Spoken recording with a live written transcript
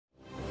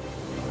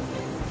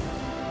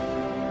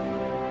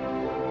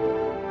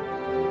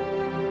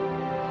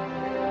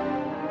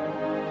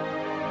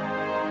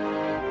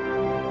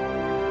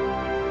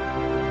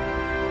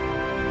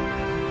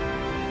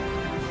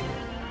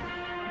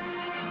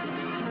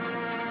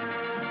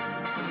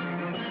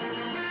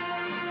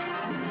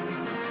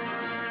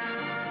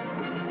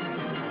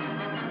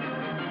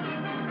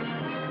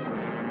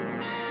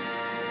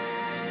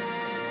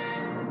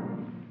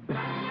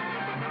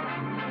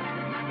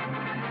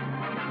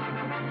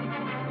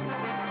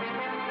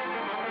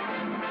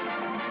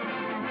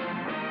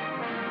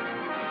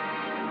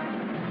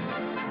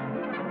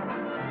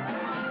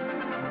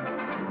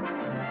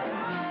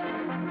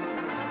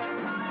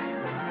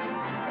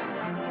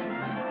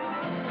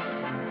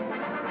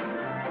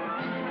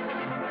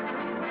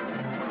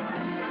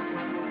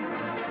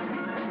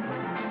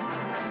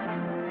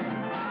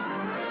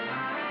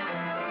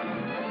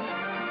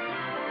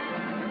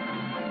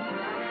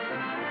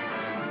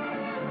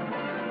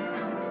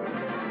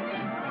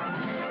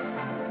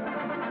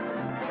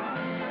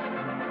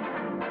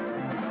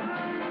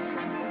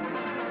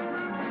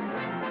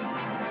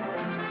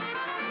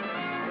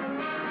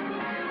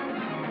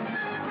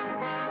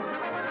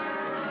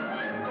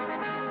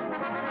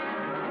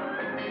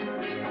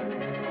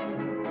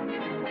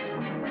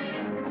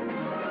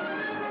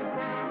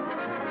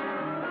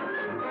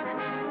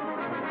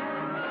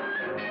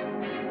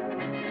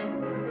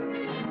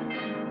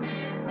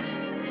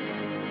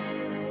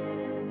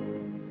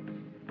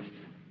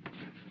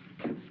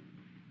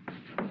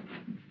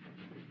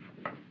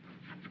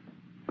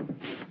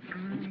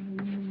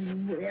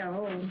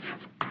will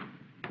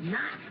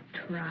not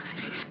try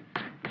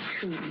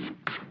to be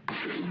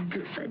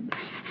good.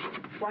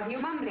 What are you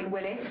mumbling,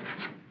 Willie?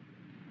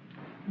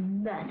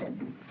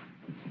 Nothing.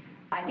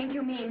 I think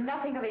you mean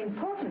nothing of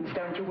importance,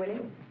 don't you, Willie?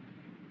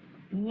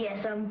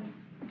 Yes,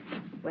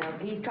 Well,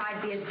 please try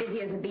to be as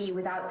busy as a bee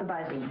without the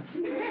buzzing.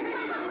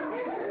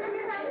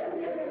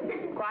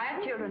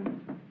 Quiet, children.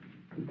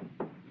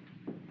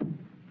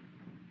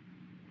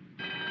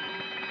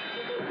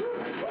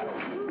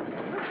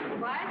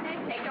 Quietly.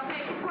 Take your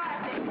places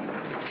quietly.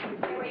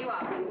 Stay where you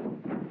are.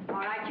 All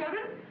right,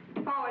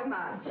 children. Forward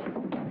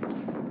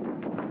march.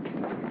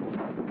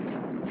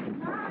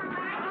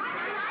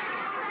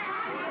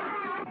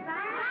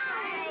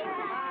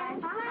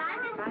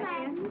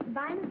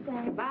 Bye, Miss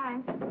Day.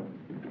 Bye.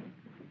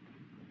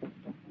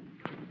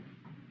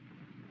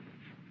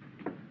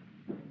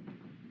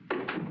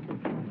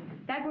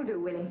 That will do,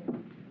 Willie.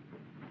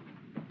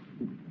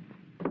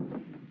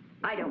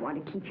 I don't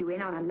want to keep you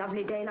in on a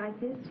lovely day like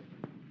this.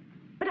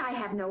 But I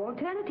have no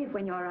alternative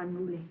when you're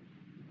unruly.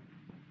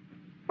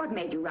 What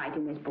made you write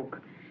in this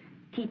book?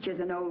 Teacher's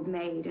an old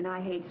maid and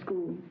I hate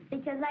school.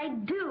 Because I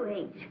do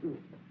hate school.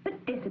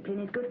 But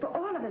discipline is good for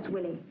all of us,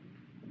 Willie.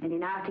 And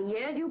in after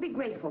years, you'll be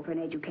grateful for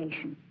an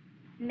education.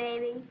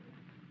 Maybe.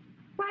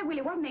 Why,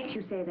 Willie, what makes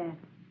you say that?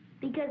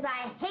 Because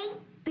I hate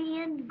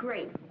being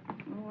grateful.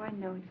 Oh, I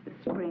know it's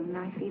the spring.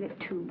 I feel it,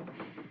 too.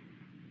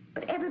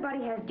 But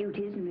everybody has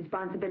duties and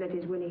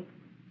responsibilities, Willie.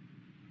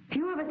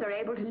 Few of us are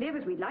able to live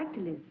as we'd like to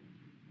live.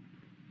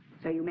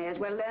 So you may as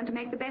well learn to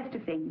make the best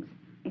of things,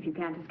 if you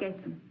can't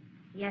escape them.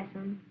 Yes,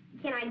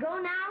 Can I go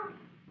now?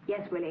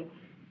 Yes, Willie.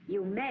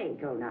 You may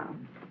go now.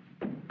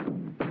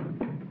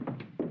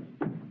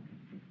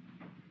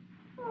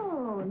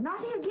 Oh,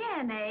 naughty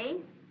again, eh?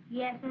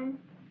 Yes,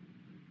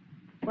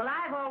 Well,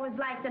 I've always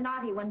liked the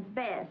naughty ones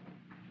best.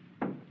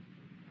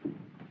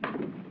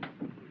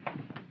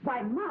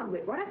 Why,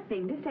 Margaret, what a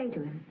thing to say to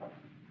him.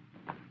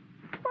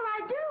 Well,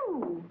 I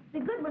do. The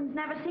good ones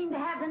never seem to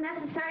have the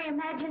necessary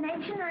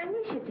imagination or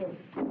initiative.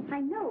 I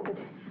know, but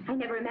I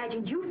never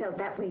imagined you felt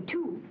that way,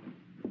 too.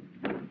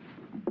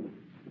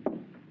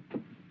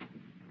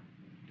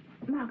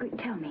 Margaret,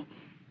 tell me,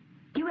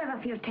 do you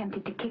ever feel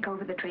tempted to kick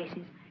over the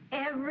traces?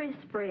 Every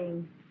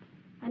spring.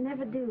 I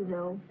never do,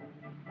 though.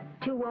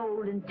 Too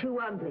old and too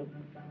ugly.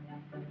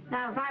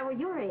 Now, if I were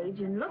your age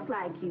and looked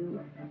like you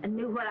and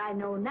knew what I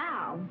know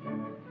now...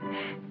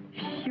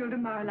 You'll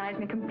demoralize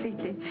me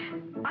completely.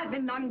 I've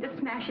been longing to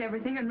smash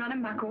everything and run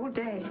amok all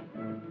day.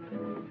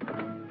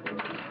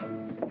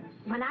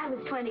 When I was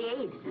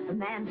 28, a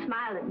man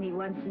smiled at me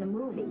once in a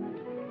movie.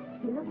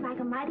 He looked like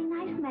a mighty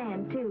nice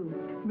man, too.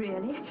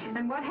 Really?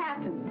 And what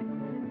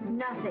happened?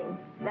 Nothing.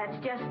 That's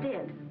just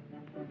it.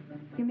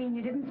 You mean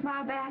you didn't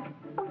smile back?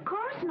 Of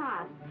course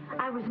not.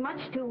 I was much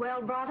too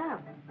well brought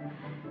up.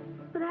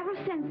 But ever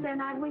since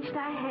then, I've wished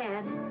I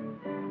had.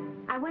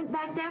 I went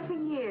back there for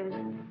years,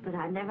 but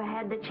I never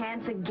had the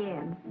chance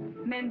again.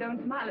 Men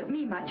don't smile at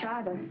me much,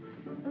 either.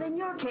 Well, in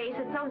your case,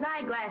 it's those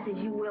eyeglasses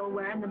you will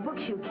wear and the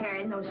books you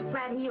carry and those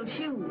flat-heeled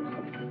shoes.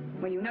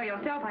 Well, you know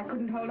yourself I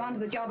couldn't hold on to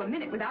the job a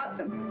minute without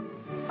them.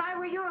 If I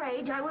were your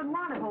age, I would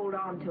want to hold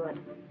on to it.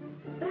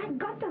 But I've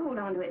got to hold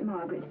on to it,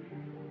 Margaret.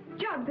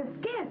 Jobs are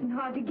scarce and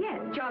hard to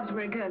get. Jobs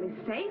where a girl is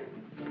safe.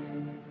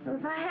 Well,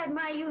 if I had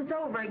my youth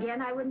over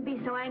again, I wouldn't be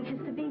so anxious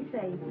to be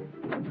safe.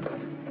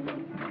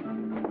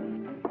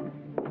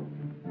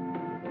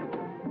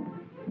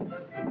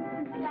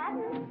 Miss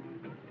Gladden?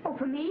 Oh,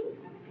 for me?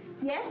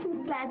 Yes,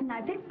 Miss Gladden.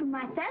 I picked them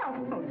myself.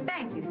 Oh,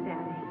 thank you,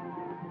 Sally.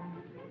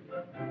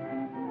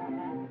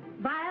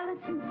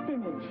 Violets and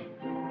spinach.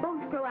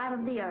 Both grow out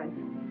of the earth.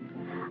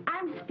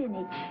 I'm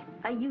spinach,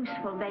 a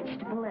useful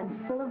vegetable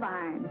and full of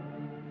iron.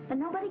 And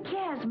nobody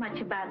cares much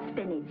about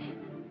spinach.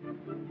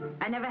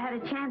 I never had a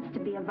chance to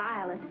be a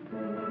violet,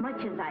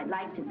 much as I'd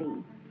like to be.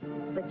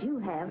 But you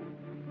have.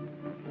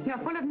 You're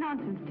full of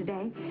nonsense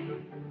today.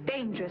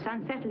 Dangerous,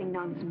 unsettling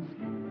nonsense.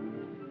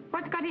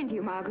 What's got into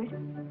you, Margaret?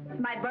 It's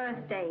my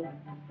birthday.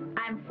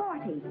 I'm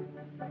 40.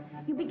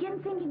 You begin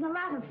thinking a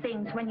lot of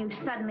things when you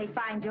suddenly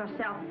find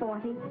yourself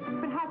 40.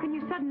 But how can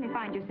you suddenly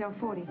find yourself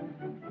 40?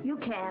 You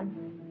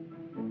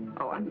can.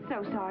 Oh, I'm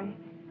so sorry.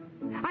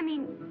 I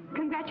mean,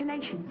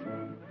 congratulations.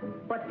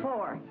 What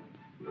for?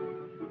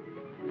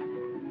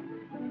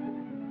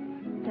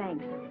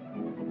 Thanks.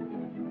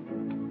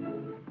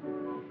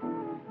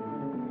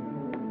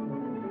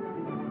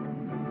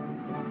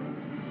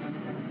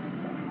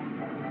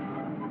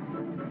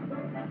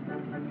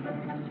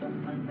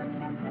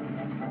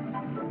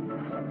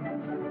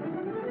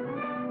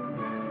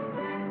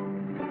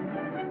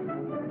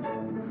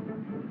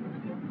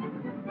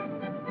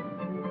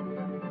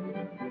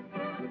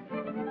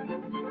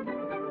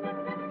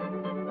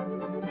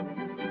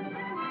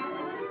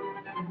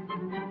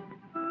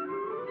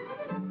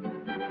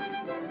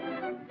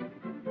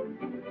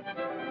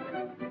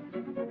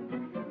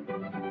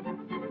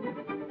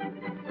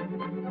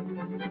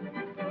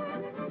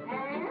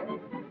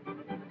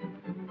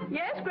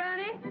 Yes,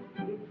 Granny?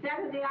 It's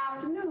Saturday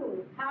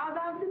afternoon. How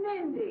about the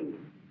mending?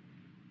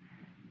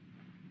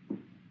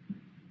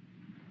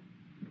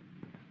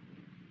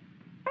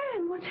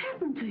 what's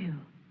happened to you?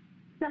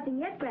 Nothing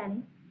yet,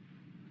 Granny.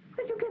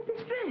 Where'd you get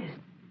this dress?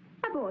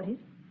 I bought it.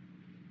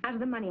 Out of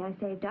the money I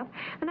saved up,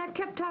 and I've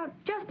kept out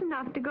just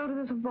enough to go to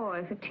the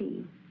Savoy for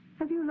tea.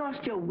 Have you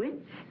lost your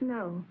wits?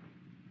 No.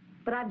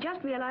 But I've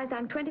just realized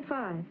I'm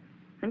 25.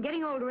 I'm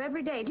getting older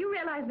every day. Do you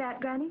realize that,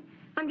 Granny?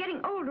 I'm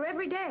getting older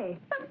every day.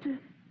 But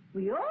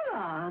we all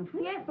are, aren't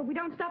we? Yes, but we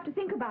don't stop to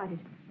think about it.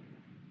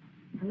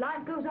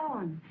 Life goes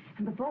on,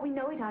 and before we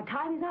know it, our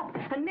time is up,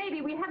 and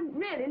maybe we haven't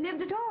really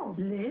lived at all.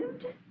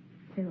 Lived?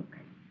 Silk.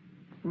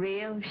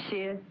 Real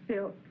sheer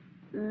silk.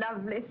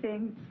 Lovely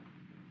things.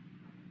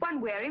 One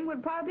wearing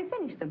would probably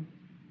finish them.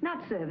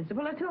 Not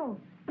serviceable at all.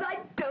 But I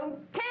don't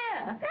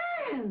care.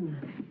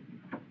 Anne!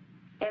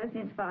 Ever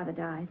since Father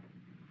died,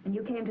 and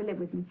you came to live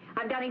with me,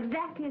 I've done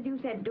exactly as you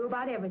said to do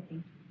about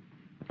everything.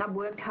 I've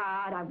worked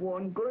hard. I've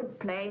worn good,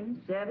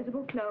 plain,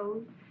 serviceable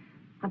clothes.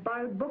 I've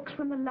borrowed books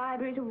from the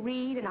library to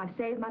read, and I've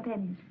saved my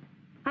pennies.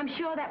 I'm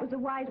sure that was the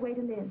wise way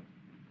to live.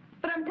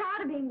 But I'm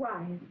tired of being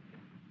wise.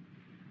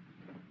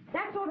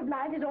 That sort of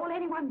life is all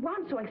anyone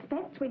wants or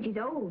expects when she's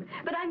old.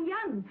 But I'm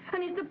young,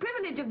 and it's the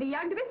privilege of the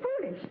young to be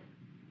foolish.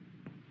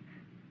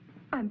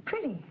 I'm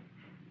pretty.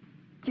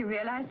 Do you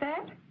realize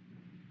that?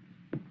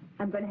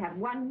 I'm going to have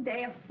one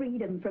day of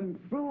freedom from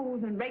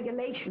rules and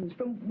regulations,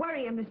 from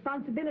worry and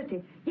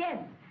responsibility. Yes,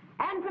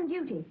 and from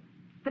duty.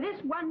 For this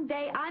one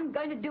day, I'm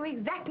going to do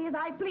exactly as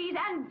I please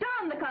and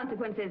darn the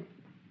consequences.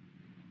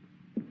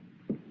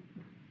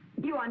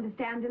 You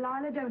understand,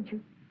 Delilah, don't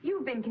you?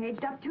 You've been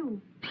caged up, too.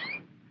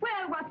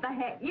 Well, what the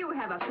heck? You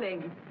have a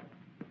fling.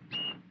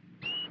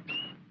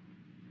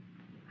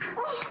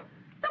 Oh,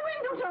 the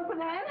window's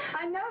open, Anne.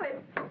 I know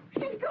it.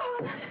 She's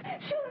gone.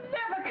 She'll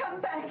never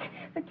come back.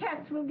 The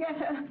cats will get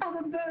her.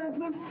 Other birds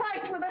will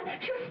fight with her.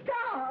 She'll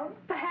starve.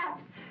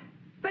 Perhaps.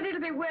 But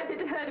it'll be worth it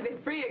to her to be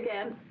free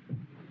again.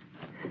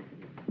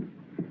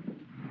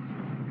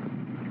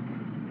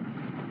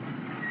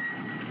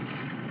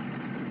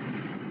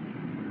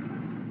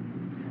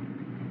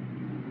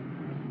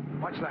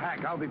 Watch the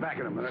hack. I'll be back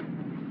in a minute.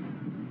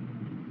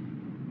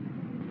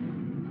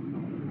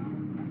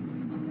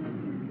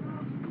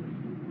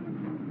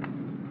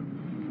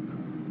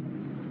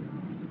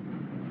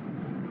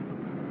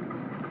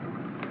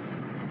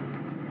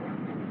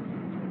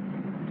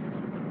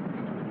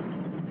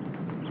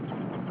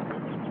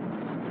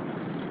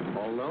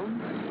 All alone?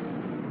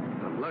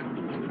 Tough luck.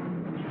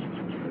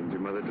 Hasn't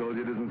your mother told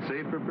you it isn't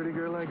safe for a pretty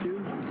girl like you?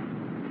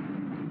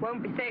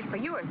 Won't be safe for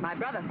you if my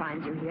brother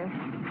finds you here.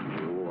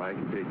 Oh, I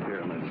can take care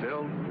of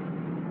myself.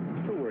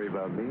 Don't worry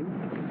about me.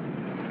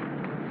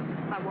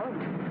 I won't.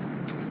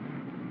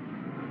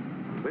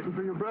 Waiting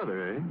for your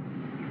brother, eh?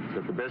 Is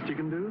that the best you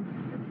can do?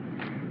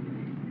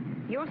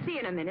 You'll see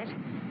in a minute.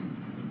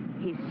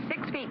 He's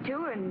 6 feet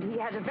 2, and he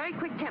has a very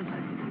quick temper.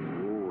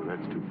 Oh,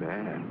 that's too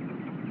bad.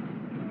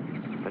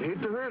 I'd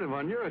hate to hurt him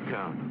on your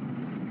account.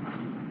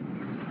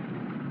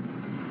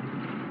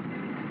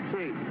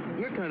 Say,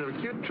 you're kind of a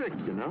cute trick,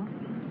 you know?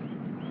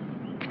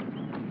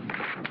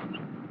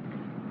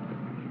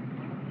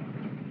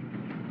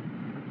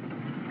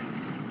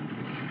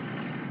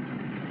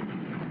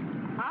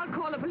 I'll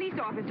call a police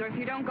officer if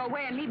you don't go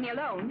away and leave me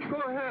alone. Go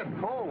ahead,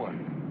 call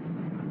one.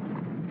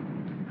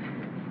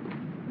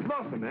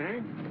 Bluffing,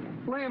 eh?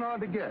 Playing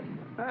hard to get.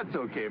 That's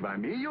okay by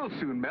me. You'll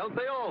soon melt.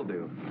 They all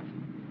do.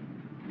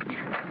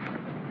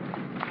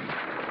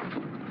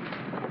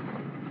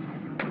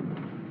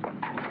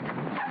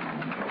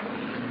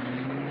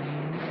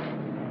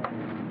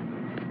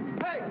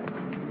 Hey!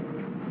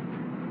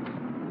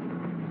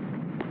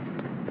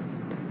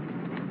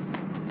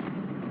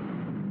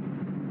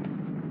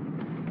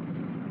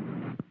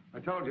 I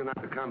told you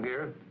not to come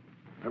here.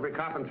 Every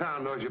cop in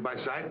town knows you by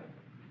sight.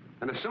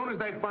 And as soon as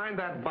they find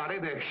that body,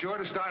 they're sure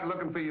to start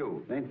looking for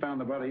you. They ain't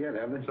found the body yet,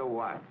 have they? So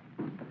what?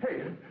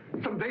 Hey,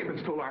 some David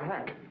stole our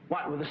hack.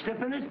 What, with a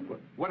stiff in it?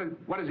 What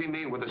does he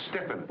mean with a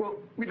stiffin'? Well,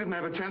 we didn't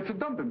have a chance to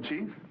dump him,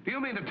 Chief. Do you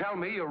mean to tell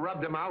me you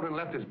rubbed him out and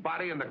left his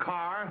body in the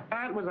car?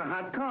 That was a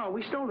hot car.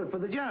 We stole it for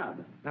the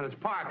job. And it's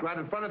parked right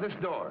in front of this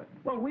door.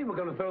 Well, we were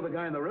going to throw the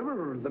guy in the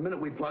river the minute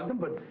we plugged him,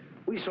 but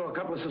we saw a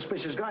couple of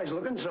suspicious guys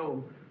looking,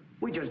 so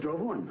we just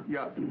drove on.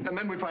 Yeah, and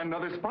then we find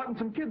another spot and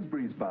some kids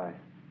breeze by.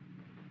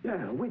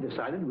 Yeah, we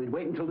decided we'd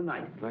wait until the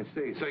night. I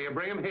see. So you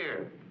bring him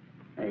here.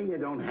 Hey, you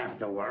don't have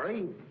to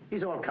worry.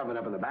 He's all covered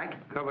up in the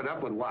back. Covered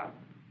up with what?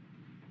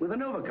 With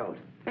an overcoat,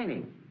 ain't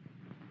he?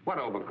 What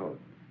overcoat?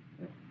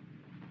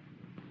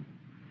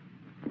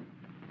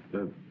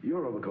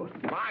 Your overcoat.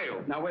 My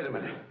overcoat.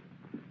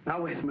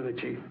 Now, wait a minute,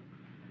 Chief.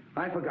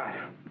 I forgot.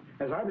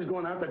 As I was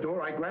going out the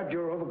door, I grabbed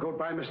your overcoat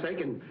by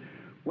mistake, and,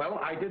 well,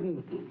 I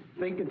didn't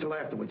think until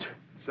afterwards.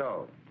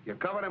 So, you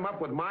covered him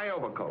up with my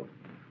overcoat,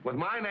 with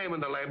my name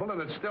on the label,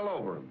 and it's still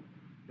over him.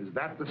 Is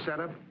that the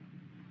setup?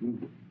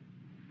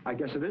 I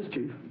guess it is,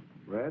 Chief.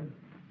 Red,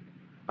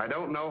 I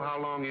don't know how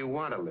long you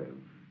want to live,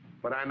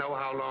 but I know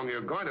how long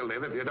you're going to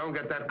live if you don't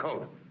get that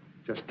coat.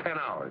 Just 10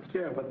 hours.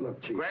 Yeah, but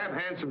look, Chief. Grab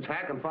Handsome's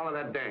hack and follow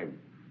that dame.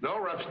 No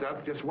rough stuff,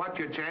 just watch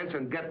your chance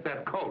and get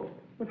that coat.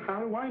 But how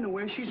do I know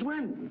where she's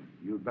went?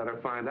 You'd better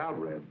find out,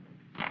 Red.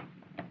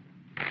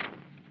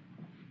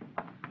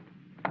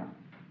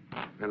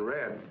 And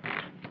Red,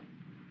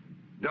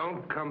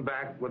 don't come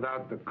back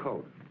without the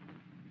coat.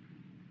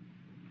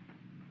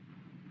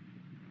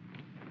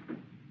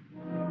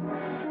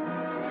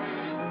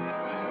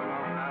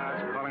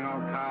 Calling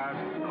all cars,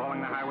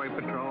 calling the highway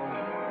patrol.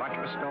 Watch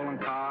for stolen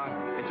car.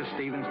 It's a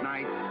Stevens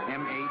night.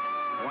 M8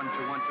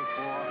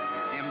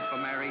 12124. M for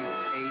Mary 8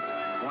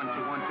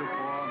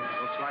 12124.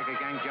 Looks like a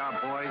gang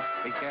job, boys.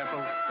 Be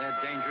careful. They're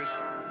dangerous.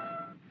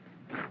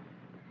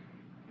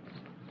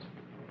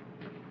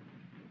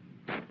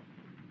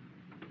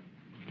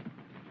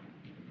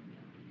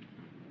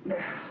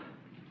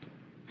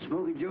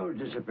 Smokey George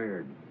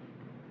disappeared.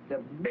 The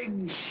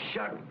big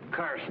shot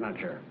car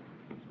snatcher.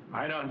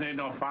 I don't need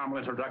no formal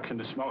introduction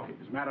to Smokey.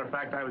 As a matter of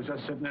fact, I was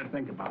just sitting there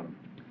thinking about him.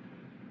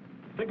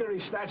 Figure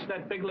he snatched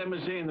that big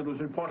limousine that was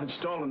reported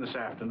stolen this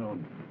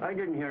afternoon. I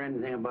didn't hear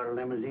anything about a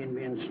limousine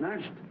being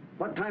snatched.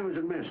 What time was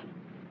it missed?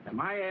 Am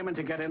I aiming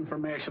to get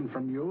information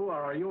from you, or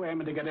are you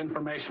aiming to get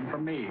information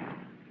from me?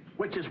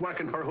 Which is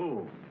working for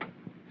who?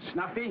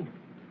 Snuffy?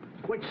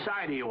 Which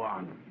side are you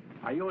on?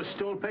 Are you a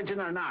stool pigeon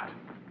or not?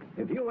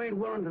 If you ain't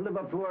willing to live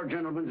up to our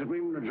gentleman's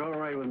agreement, it's all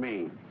right with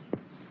me.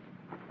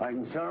 I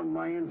can sell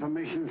my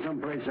information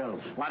someplace else.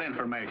 What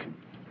information?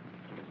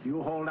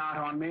 You hold out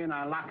on me and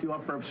I'll lock you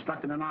up for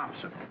obstructing an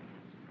officer.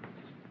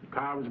 The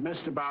car was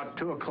missed about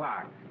 2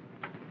 o'clock.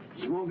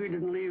 Smokey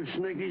didn't leave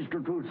Snaky's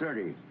till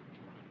 2:30.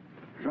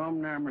 Saw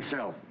him there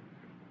myself.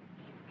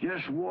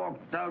 Just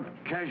walked out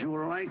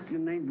casual-like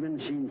and ain't been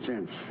seen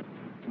since.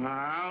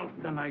 Well,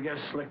 then I guess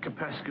Slick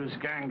Capescu's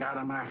gang got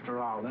him after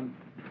all, then.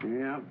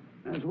 Yeah,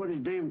 that's what his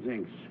dame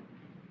thinks.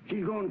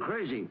 She's going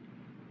crazy.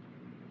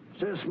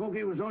 Says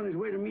Smokey was on his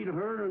way to meet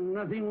her, and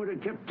nothing would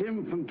have kept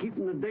him from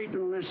keeping the date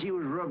unless he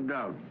was rubbed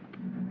out.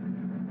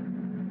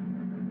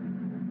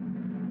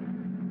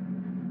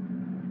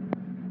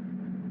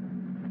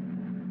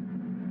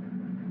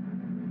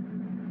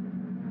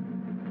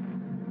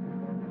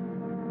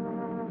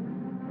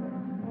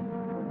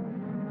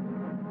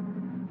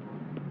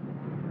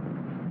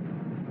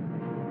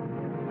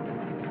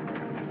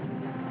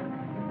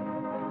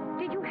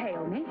 Did you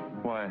hail me?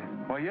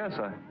 Why, yes,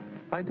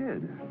 I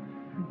did.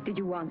 Did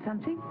you want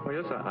something? Well,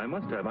 yes, I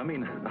must have. I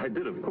mean, I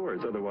did, of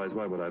course. Otherwise,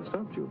 why would I have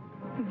stopped you?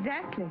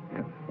 Exactly.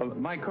 Well,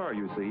 my car,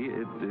 you see,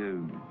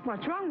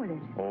 What's wrong with it?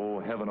 oh,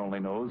 heaven only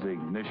knows, the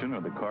ignition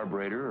or the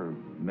carburetor, or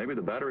maybe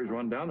the battery's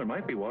run down. There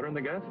might be water in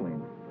the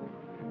gasoline.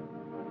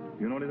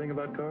 You know anything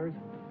about cars?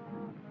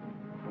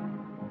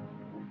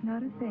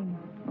 Not a thing.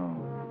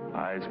 Oh,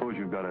 I suppose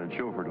you've got a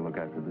chauffeur to look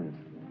after this.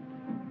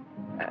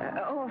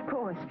 Oh, of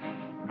course.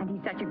 And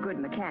he's such a good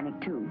mechanic,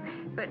 too.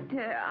 But,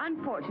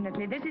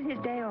 unfortunately, this is his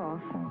day off.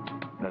 Oh,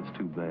 that's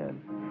too bad.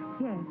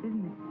 Yes,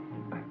 isn't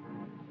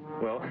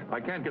it? Well,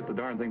 I can't get the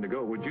darn thing to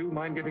go. Would you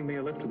mind giving me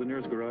a lift to the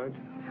nearest garage?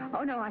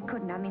 Oh, no, I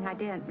couldn't. I mean, I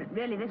daren't.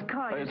 Really, this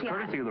car... It's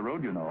courtesy of the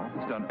road, you know.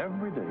 It's done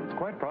every day. It's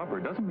quite proper.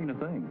 It doesn't mean a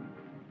thing.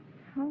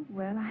 Oh,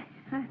 well, I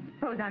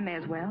suppose I may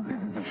as well.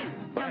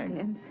 Jump Thanks.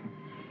 in.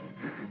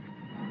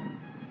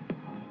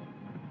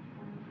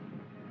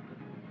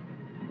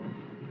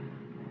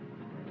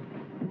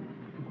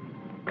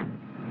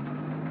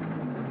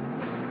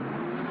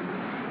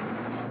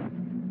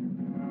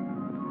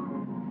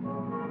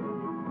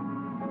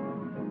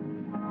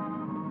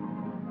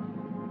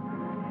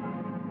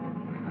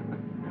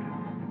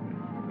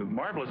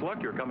 Marvelous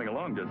luck you're coming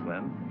along just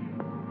then.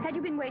 Had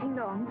you been waiting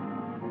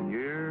long?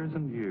 Years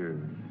and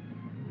years.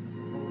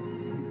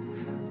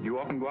 You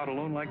often go out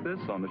alone like this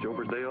on the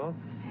chauffeur's day off?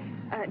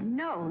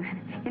 No.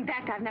 In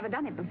fact, I've never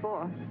done it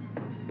before.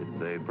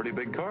 It's a pretty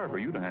big car for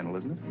you to handle,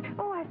 isn't it?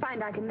 Oh, I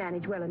find I can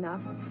manage well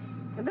enough.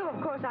 Though,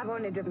 of course, I've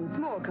only driven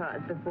small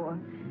cars before.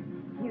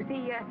 You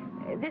see,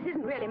 this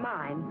isn't really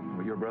mine.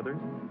 With your brothers?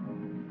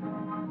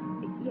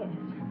 Yes.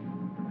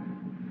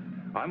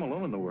 I'm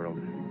alone in the world.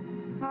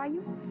 Are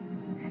you?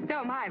 So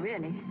am I,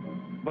 really.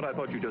 But I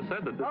thought you just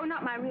said that this... Oh,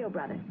 not my real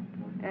brother.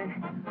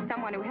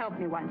 Someone who helped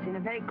me once in a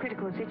very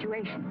critical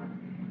situation.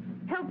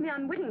 Helped me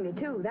unwittingly,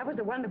 too. That was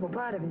the wonderful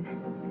part of it.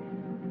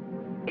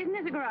 Isn't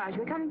this a garage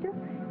we're coming to?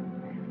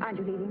 Aren't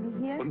you leaving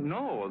me here? Well,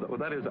 no, well,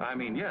 that is, I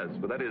mean, yes,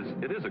 but that is,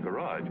 it is a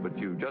garage, but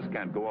you just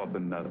can't go off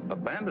and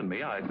abandon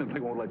me. I simply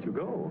won't let you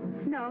go.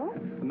 No?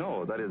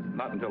 No, that is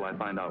not until I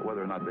find out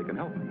whether or not they can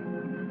help me.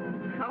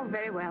 Oh,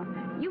 very well.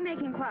 You make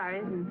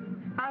inquiries,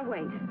 and I'll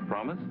wait.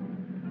 Promise?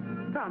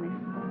 Promise.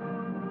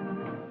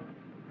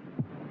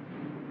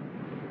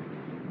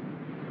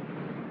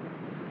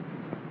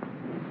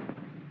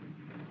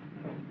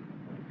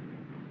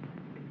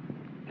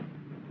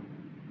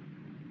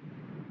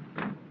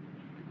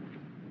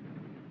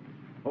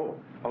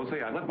 Oh,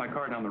 say, I left my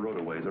car down the road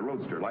a ways, a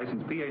roadster,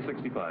 license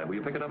PA65. Will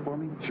you pick it up for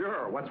me?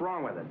 Sure. What's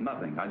wrong with it?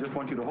 Nothing. I just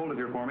want you to hold it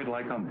here for me till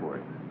I come for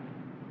it.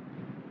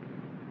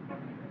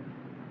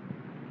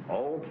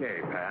 Okay,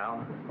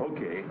 pal.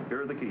 Okay,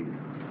 here are the keys.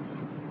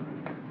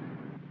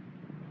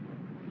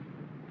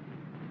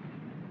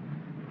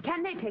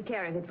 Can they take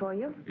care of it for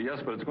you? Yes,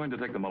 but it's going to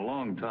take them a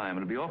long time,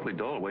 and it'll be awfully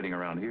dull waiting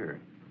around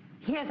here.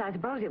 Yes, I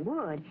suppose it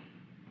would.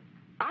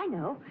 I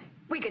know.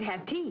 We could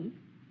have tea.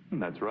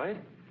 That's right.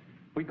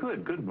 We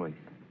could, couldn't we?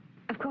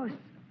 Of course,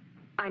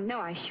 I know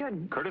I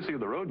shouldn't. Courtesy of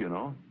the road, you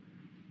know.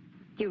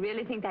 Do you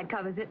really think that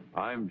covers it?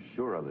 I'm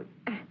sure of it.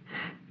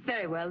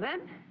 Very well,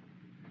 then.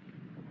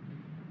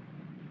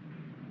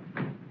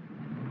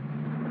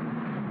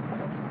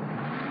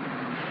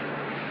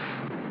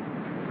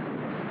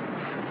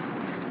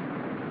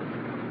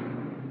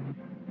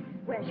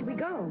 Where should we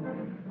go?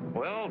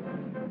 Well,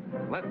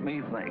 let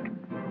me think.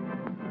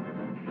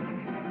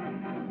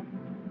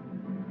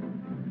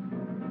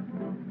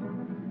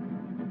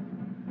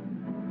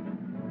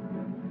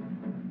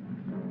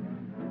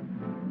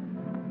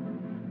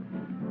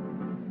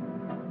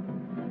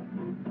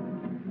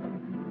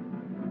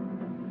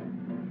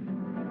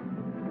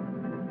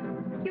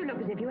 You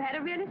look as if you had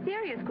a really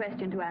serious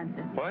question to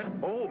answer. What?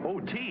 Oh,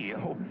 tea.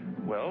 Oh,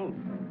 well,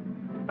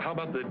 how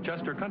about the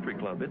Chester Country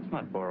Club? It's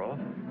not far off.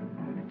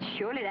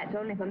 Surely that's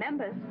only for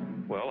members.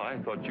 Well, I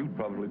thought you'd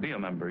probably be a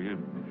member.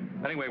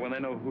 Anyway, when they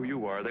know who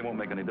you are, they won't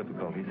make any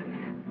difficulties.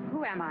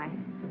 Who am I?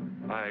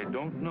 I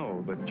don't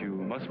know, but you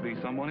must be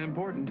someone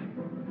important.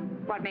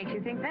 What makes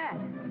you think that?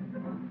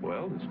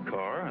 Well, this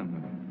car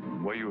and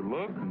the way you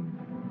look and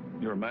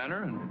your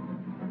manner and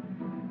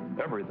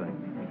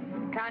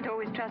everything. Can't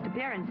always trust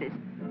appearances.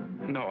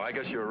 No, I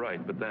guess you're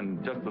right, but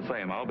then just the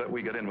same, I'll bet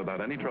we get in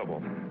without any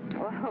trouble.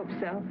 Oh, I hope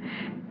so.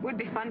 Would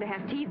be fun to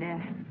have tea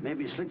there.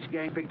 Maybe Slick's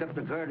gang picked up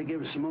the car to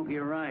give Smokey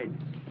a ride.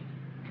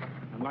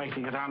 I'd like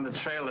to get on the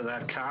trail of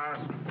that car.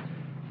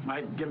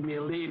 Might give me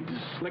a lead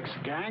to Slick's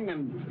gang,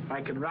 and if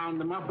I could round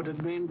them up,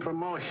 it'd mean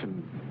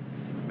promotion.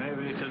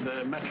 Maybe to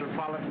the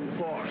Metropolitan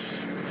Force.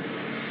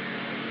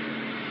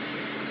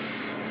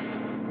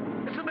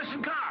 It's a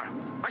missing car.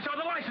 I saw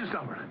the license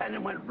number. And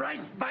it went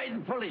right by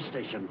the police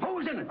station. Who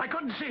was in it? I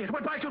couldn't see it. It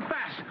went by too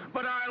fast,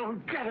 but I'll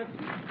get it.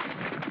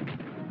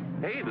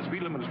 Hey, the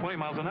speed limit is 20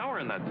 miles an hour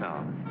in that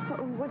town.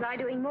 Was I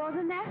doing more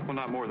than that? Well,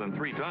 not more than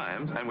 3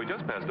 times, and we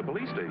just passed a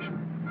police station.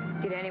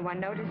 Did anyone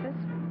notice us?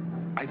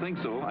 I think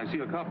so. I see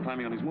a cop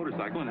climbing on his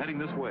motorcycle and heading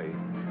this way.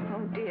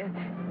 Oh, dear.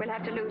 We'll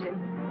have to lose him.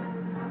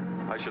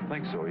 I should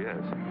think so,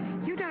 yes.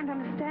 You don't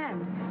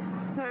understand.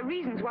 There are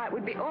reasons why it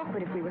would be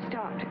awkward if we were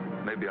stopped.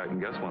 Maybe I can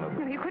guess one of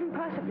them. No, you couldn't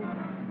possibly.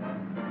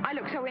 I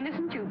look so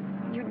innocent,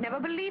 you'd never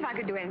believe I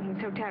could do anything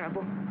so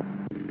terrible.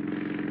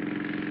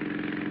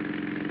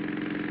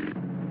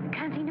 I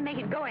can't seem to make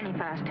it go any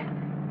faster.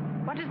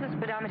 What does the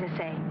speedometer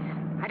say?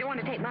 I don't want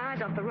to take my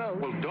eyes off the road.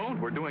 Well,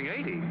 don't. We're doing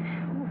 80.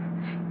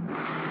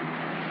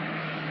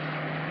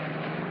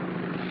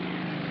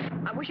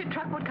 I wish a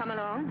truck would come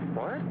along.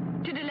 What?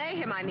 To delay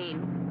him, I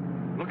mean.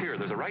 Look here,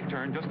 there's a right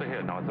turn just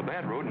ahead. Now, it's a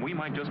bad road, and we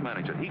might just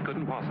manage it. He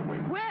couldn't possibly.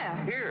 Where?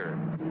 Here.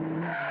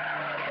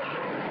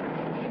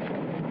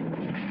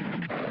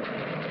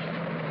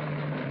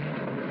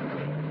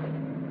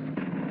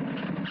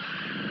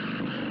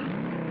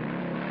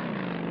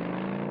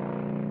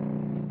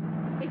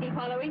 Is he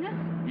following us?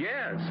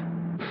 Yes.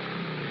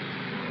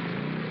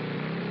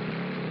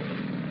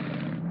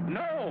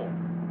 No.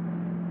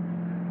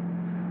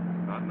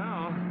 Not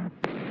now.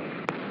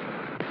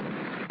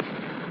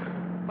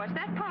 What's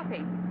that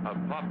popping? A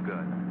pop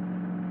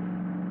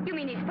gun. You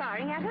mean he's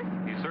firing at us?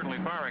 He's certainly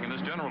firing in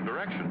this general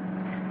direction.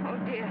 Oh,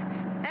 dear.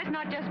 That's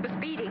not just for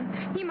speeding.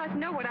 He must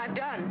know what I've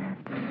done.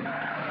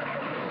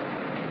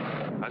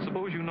 I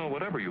suppose you know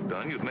whatever you've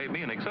done, you've made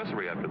me an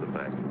accessory after the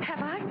fact. Have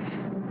I?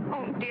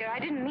 Oh, dear, I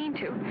didn't mean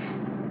to.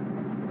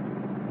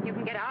 You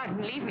can get out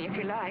and leave me if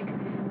you like.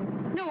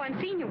 No one's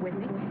seen you with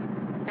me.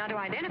 Now to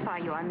identify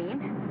you, I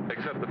mean.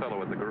 Except the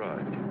fellow at the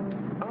garage.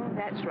 Oh,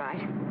 that's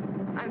right.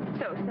 I'm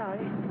so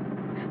sorry.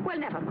 Well,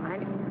 never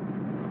mind.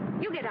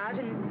 You get out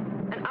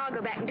and I'll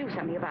go back and do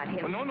something about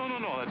him. No,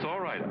 that's all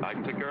right. I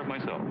can take care of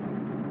myself.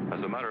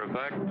 As a matter of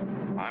fact,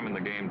 I'm in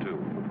the game, too.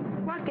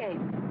 What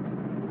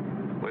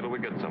game? Wait till we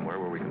get somewhere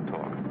where we can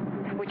talk.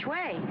 Which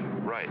way?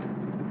 Right.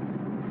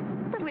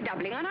 But we're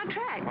doubling on our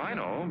track. I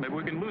know. Maybe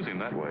we can lose him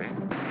that way.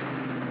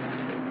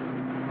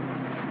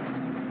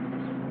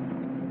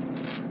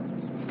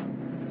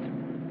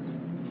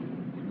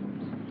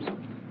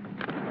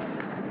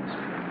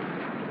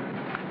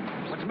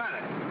 What's the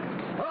matter?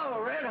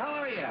 Oh, Red, how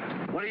are you?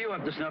 What are you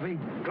up to, Snuffy?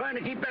 Trying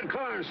to keep that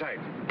car in sight.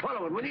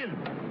 Follow it, will you?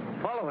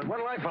 Follow it?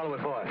 What'll I follow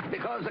it for?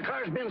 Because the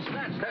car's been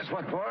snatched, that's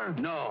what for.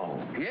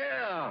 No.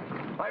 Yeah.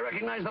 I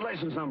recognize the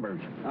license numbers.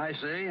 I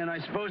see, and I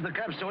suppose the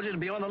cops told you to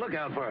be on the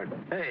lookout for it.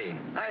 Hey,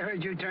 I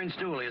heard you turned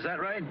stoolie, is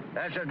that right?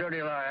 That's a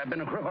dirty lie. I've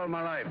been a crook all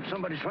my life.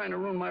 Somebody's trying to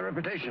ruin my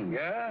reputation.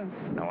 Yeah?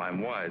 Now,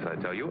 I'm wise, I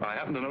tell you. I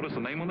happen to notice the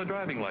name on the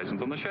driving license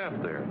on the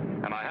shaft there.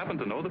 And I happen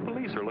to know the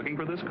police are looking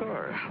for this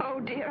car. Oh,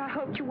 dear, I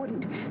hoped you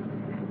wouldn't.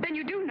 Then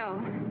you do know.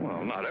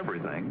 Well, not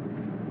everything.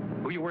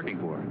 Who are you working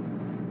for?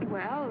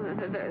 Well,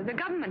 the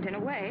government, in a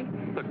way.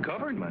 The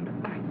government?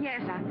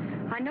 Yes,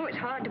 I know it's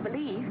hard to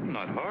believe.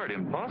 Not hard,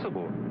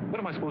 impossible. What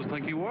am I supposed to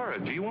think you are, a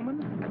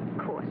G-woman?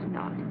 Of course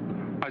not.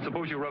 I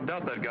suppose you rubbed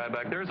out that guy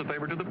back there as a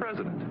favor to the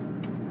president.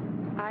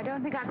 I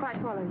don't think I quite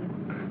follow you.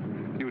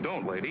 You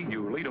don't, lady.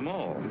 You lead them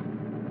all.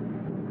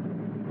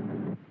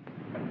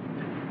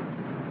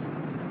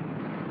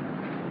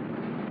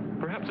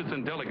 Perhaps it's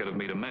indelicate of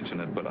me to mention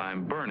it, but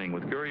I'm burning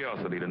with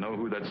curiosity to know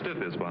who that stiff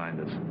is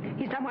behind us.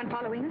 Is someone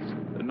following us?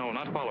 No,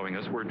 not following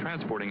us. We're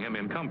transporting him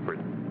in comfort.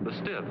 The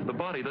stiff, the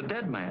body, the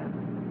dead man.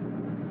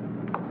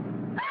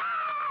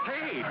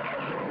 Hey!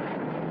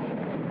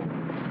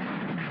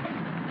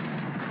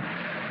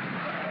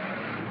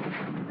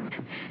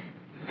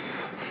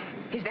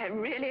 Is that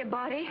really a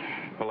body?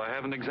 Well, I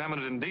haven't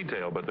examined it in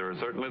detail, but there is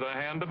certainly the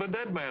hand of a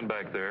dead man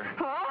back there.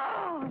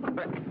 Oh!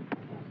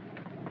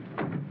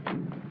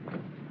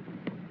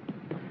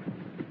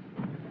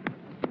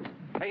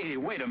 Hey,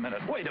 wait a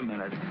minute, wait a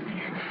minute.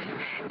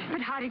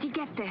 But how did he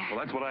get there? Well,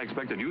 that's what I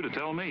expected you to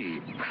tell me.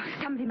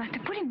 Somebody must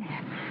have put him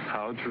there.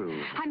 How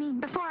true. I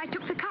mean, before I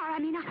took the car,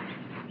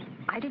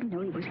 I didn't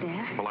know he was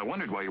there. Well, I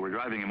wondered why you were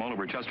driving him all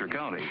over Chester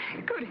County.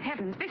 Good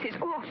heavens, this is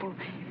awful.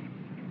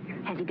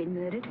 Has he been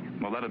murdered?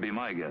 Well, that'd be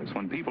my guess.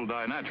 When people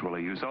die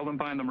naturally, you seldom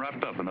find them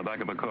wrapped up in the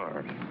back of a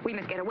car. We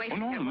must get away Oh, from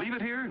no, him. leave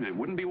it here. It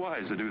wouldn't be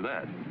wise to do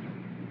that.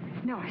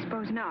 No, I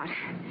suppose not.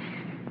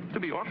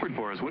 It'd be awkward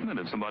for us, wouldn't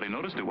it, if somebody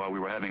noticed it while we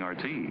were having our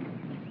tea?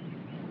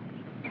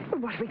 Well,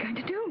 what are we going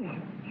to do?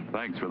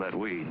 Thanks for that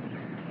weed.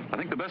 I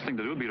think the best thing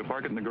to do would be to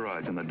park it in the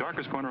garage, in the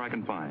darkest corner I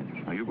can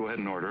find. Now, you go ahead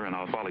and order, and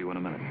I'll follow you in a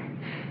minute.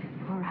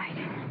 All right.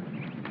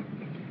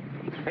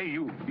 Hey,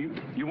 you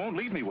won't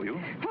leave me, will you?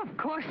 Oh, of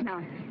course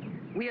not.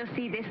 We'll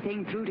see this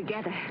thing through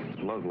together.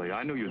 Lovely.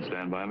 I knew you'd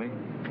stand by me.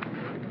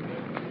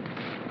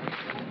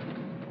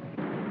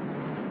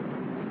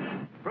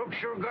 Brooks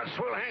sure got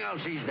swell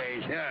hangouts these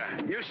days.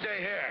 Yeah, you stay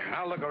here.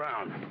 I'll look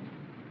around.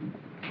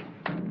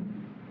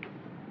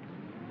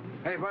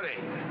 Hey, buddy,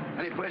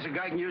 any place a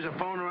guy can use a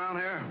phone around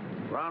here?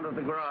 Round at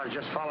the garage.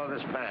 Just follow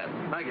this path.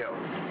 Thank you.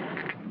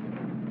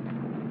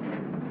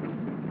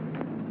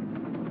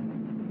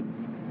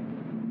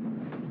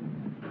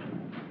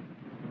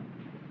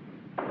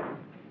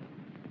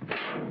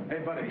 Hey,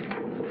 buddy,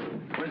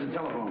 where's the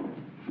telephone?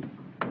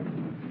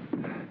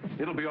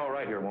 It'll be all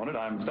right here, won't it?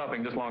 I'm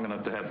stopping just long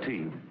enough to have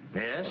tea.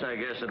 Yes, I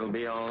guess it'll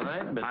be all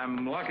right, but...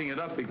 I'm locking it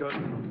up because,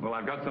 well,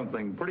 I've got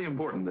something pretty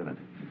important in it.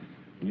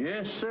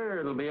 Yes, sir,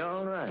 it'll be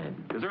all right.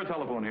 Is there a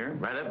telephone here?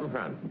 Right up in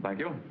front. Thank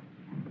you.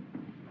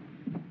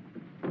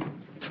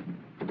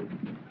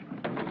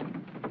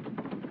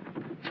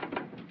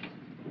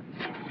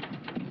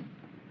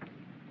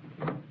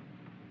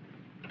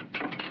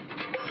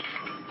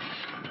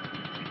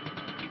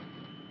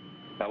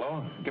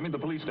 Hello? Give me the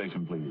police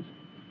station, please.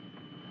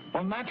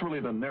 Well,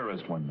 naturally the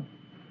nearest one.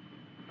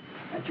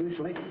 That's you,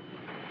 Slick?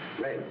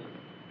 Red.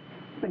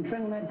 Been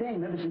trailing that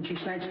dame ever since she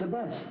snatched the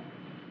bus.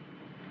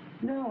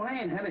 No, I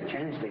ain't had a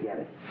chance to get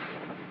it.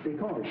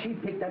 Because she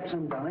picked up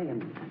some guy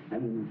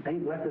and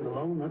ain't left it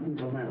alone up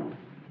until now.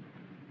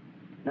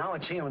 Now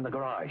it's here in the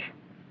garage.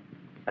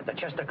 At the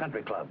Chester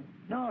Country Club.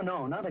 No,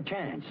 not a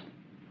chance.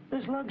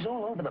 There's lugs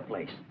all over the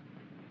place.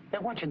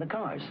 They're watching the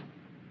cars.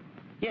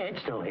 Yeah,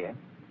 it's still here.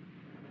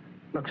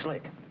 Look,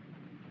 Slick,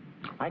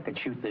 I could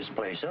shoot this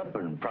place up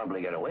and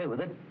probably get away with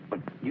it, but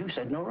you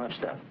said no rough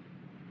stuff.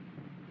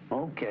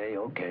 Okay,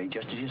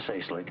 just as you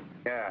say, Slick.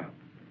 Yeah.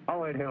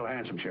 I'll wait till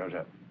Handsome shows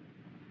up.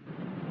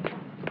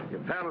 Your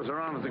paddles are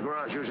on at the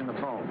garage using the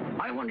phone.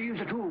 I want to use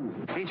it too.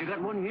 Ain't you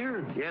got one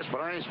here? Yes,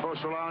 but I ain't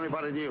supposed to allow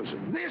anybody to use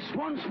it. This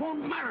once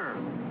won't matter.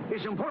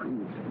 It's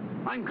important.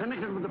 I'm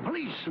connected with the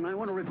police, and I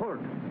want to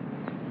report.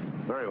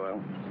 Very well.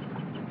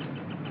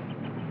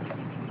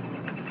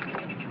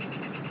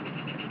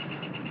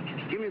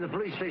 Give me the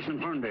police station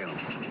in Ferndale.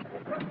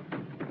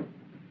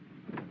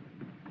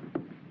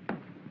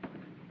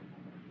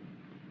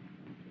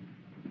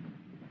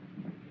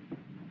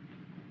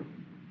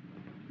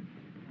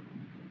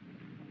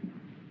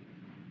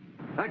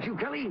 That you,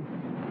 Kelly?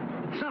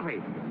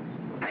 Snuffy.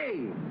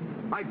 Hey,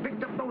 I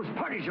picked up those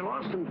parties you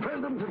lost and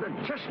trailed them to the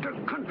Chester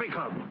Country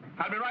Club.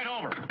 I'll be right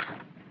over.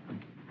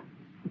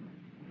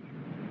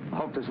 I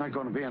hope there's not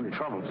going to be any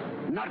trouble.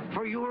 Not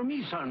for you or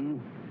me, son.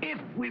 If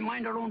we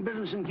mind our own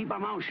business and keep our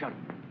mouths shut.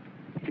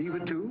 Fever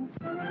too?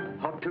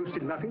 Hot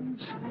toasted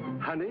muffins,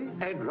 honey,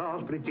 and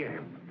raspberry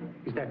jam.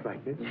 Is that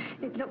right, miss?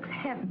 It looks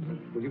heavenly.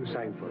 Will you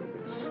sign for it,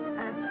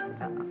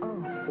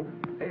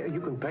 miss?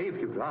 You can pay if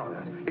you'd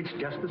rather. It's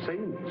just the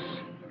same, miss.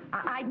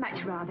 I'd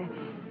much rather.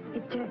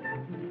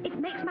 It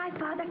makes my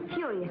father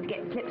furious to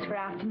get slips for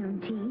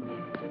afternoon tea.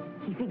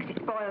 He thinks it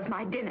spoils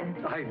my dinner.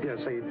 I dare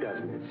say it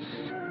does, miss.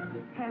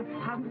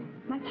 How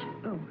much?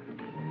 Oh,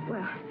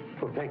 well...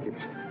 Oh, thank you,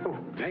 miss. Oh,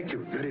 thank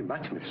you very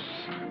much, miss.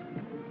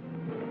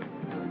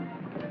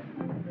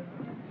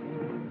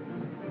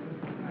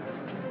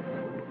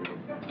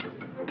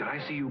 Did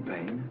I see you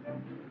paying?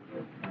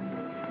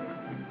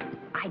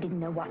 I didn't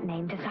know what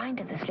name to sign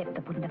to the slip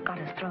that wouldn't have got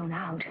us thrown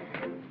out.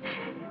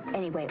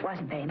 Anyway, it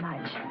wasn't very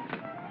much.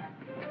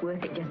 It's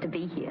worth it just to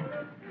be here.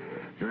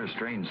 You're a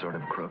strange sort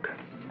of crook.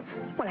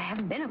 Well, I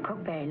haven't been a crook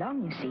very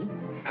long, you see.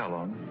 How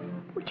long?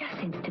 Well, just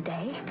since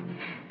today.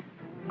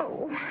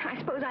 Oh, I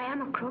suppose I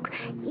am a crook,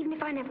 even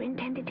if I never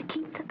intended to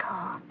keep the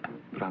car.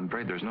 But I'm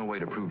afraid there's no way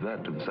to prove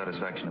that to the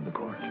satisfaction of the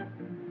court.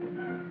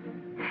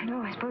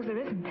 No, I suppose there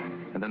isn't.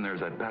 And then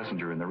there's that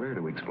passenger in the rear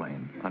to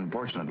explain.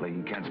 Unfortunately,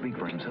 he can't speak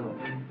for himself.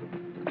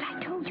 But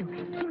I told you,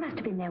 he must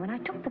have been there when I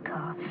took the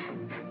car.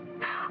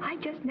 I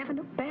just never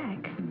looked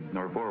back.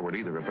 Nor forward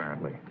either,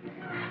 apparently.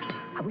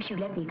 I wish you'd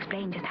let me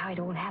explain just how it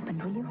all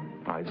happened, will you?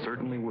 I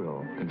certainly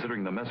will.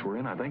 Considering the mess we're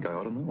in, I think I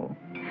ought to know.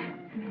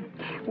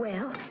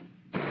 Well,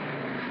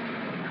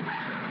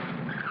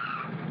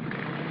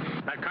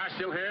 That car's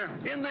still here?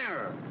 In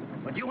there.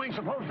 But you ain't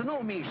supposed to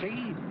know me,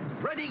 see?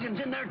 Red Egan's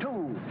in there,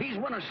 too. He's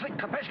one of Slick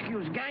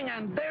Capescu's gang,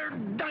 and they're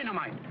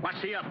dynamite.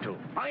 What's he up to?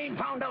 I ain't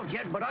found out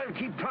yet, but I'll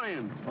keep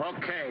trying.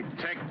 Okay,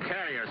 take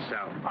care of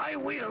yourself. I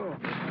will.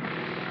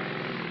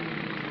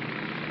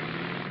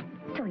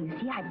 so you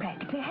see, I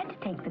practically had to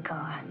take the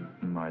car.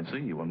 I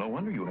see. Well, no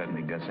wonder you had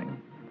me guessing.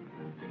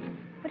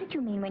 What did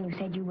you mean when you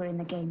said you were in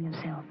the game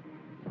yourself?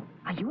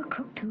 Are you a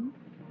crook, too?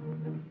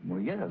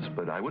 Well, yes,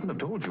 but I wouldn't have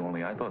told you,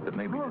 only I thought that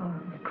maybe... Oh,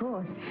 of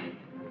course.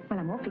 Well,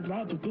 I'm awfully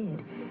glad you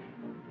did.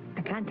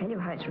 I can't tell you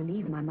how it's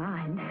relieved my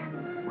mind.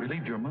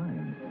 Relieved your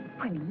mind?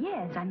 Well,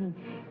 yes. I mean,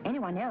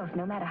 anyone else,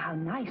 no matter how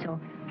nice or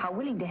how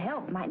willing to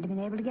help, mightn't have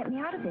been able to get me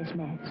out of this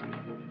mess.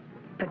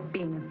 But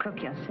being a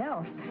crook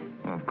yourself...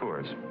 Of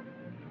course.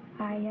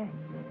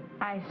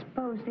 I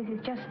suppose this is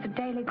just the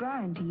daily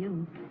grind to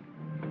you.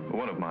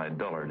 One of my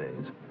duller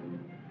days.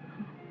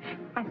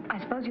 I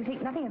suppose you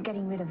think nothing of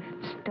getting rid of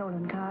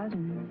stolen cars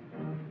and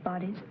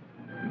bodies?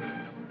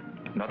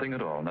 Nothing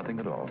at all, nothing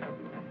at all.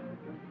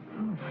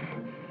 Oh.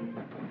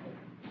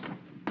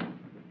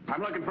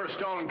 I'm looking for a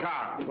stolen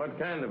car. What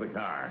kind of a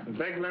car? A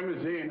big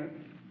limousine.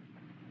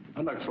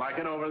 It looks like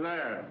it over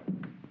there.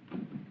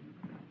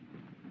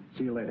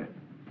 See you later.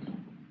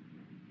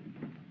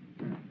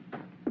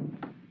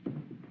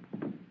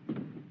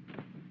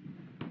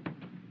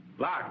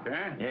 Locked, eh?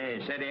 Yeah,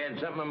 he said he had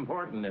something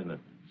important in it.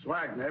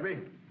 Swag, maybe.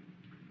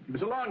 He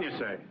was alone, you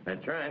say?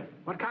 That's right.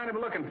 What kind of a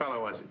looking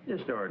fellow was he?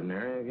 Just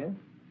ordinary, I guess.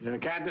 You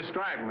can't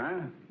describe him,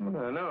 huh?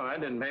 Well, no, I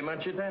didn't pay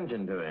much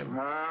attention to him.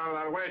 Well,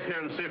 I'll wait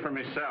here and see for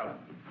myself.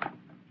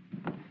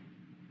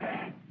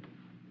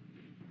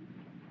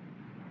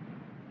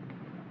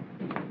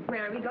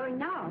 Where are we going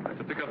now?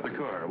 To pick up the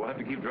car. We'll have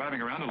to keep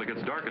driving around until it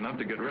gets dark enough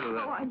to get rid of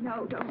that. Oh, I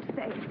know. Don't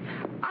say it.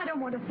 I don't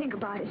want to think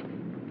about it.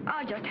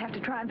 I'll just have to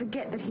try and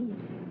forget that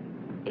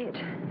it.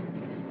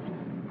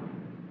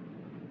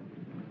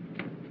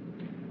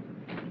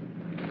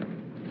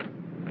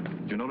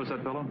 Did you notice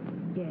that fellow?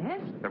 Yes?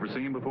 Ever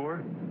seen him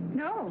before?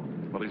 No.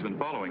 Well, he's been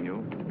following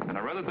you, and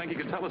I rather think he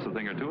could tell us a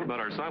thing or two about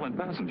our silent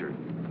passenger.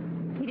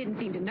 He didn't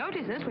seem to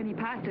notice us when he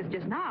passed us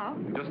just now.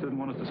 He just didn't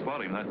want us to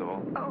spot him, that's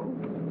all. Oh,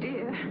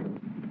 dear.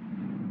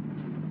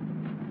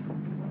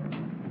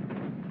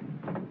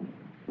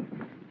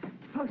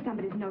 Oh,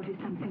 somebody's noticed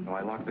something. Oh,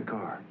 I locked the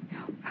car.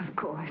 Of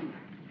course.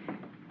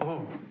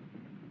 Oh,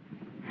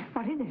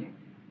 What is it?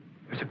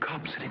 there's a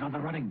cop sitting on the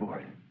running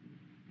board.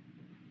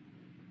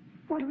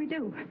 What do we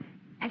do?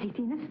 Has he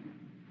seen us?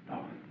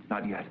 No,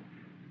 not yet.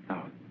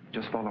 No,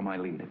 just follow my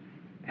lead.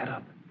 Head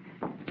up.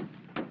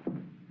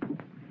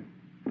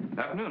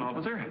 Afternoon,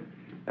 officer.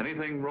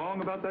 Anything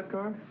wrong about that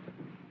car?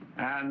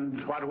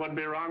 And what would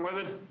be wrong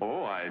with it?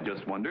 Oh, I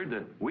just wondered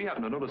that we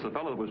happened to notice the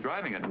fellow that was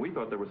driving it, and we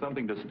thought there was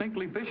something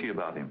distinctly fishy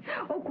about him.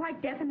 Oh,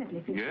 quite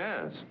definitely.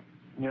 Yes.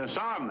 You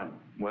saw him then?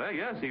 Well,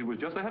 yes, he was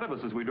just ahead of us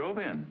as we drove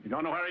in. You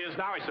don't know where he is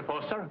now, I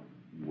suppose, sir?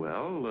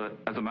 Well,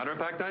 as a matter of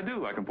fact, I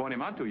do. I can point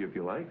him out to you if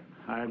you like.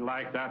 I'd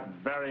like that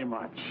very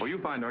much. Well, you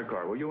find our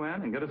car, will you,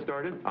 Ann, and get it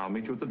started? I'll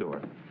meet you at the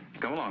door.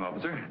 Come along,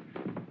 officer.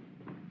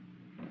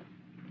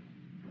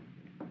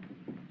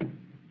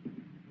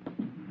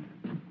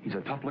 He's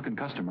a tough-looking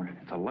customer.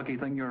 It's a lucky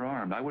thing you're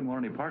armed. I wouldn't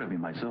want any part of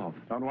him myself.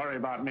 Don't worry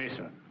about me,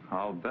 sir.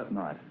 I'll bet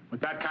not.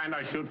 With that kind,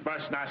 I shoot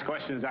first and ask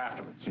questions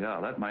afterwards. Yeah,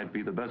 that might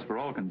be the best for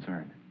all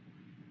concerned.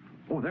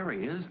 Oh, there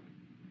he is.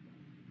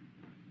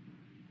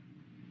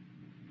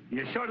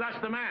 You sure that's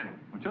the man?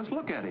 Well, just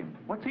look at him.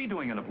 What's he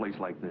doing in a place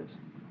like this?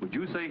 Would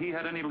you say he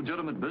had any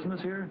legitimate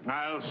business here?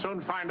 I'll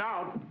soon find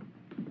out.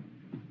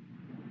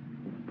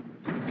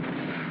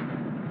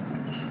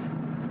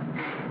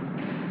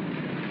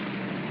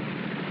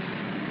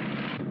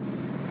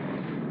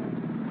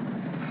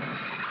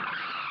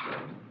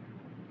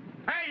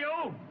 Hey,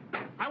 you!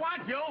 I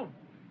want you! All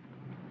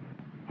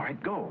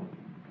right, go.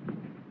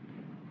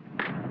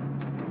 Put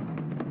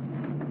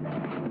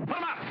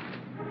him up!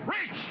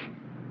 Reach!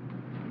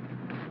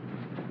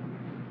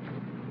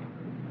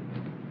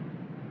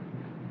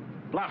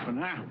 Bluffing,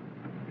 huh?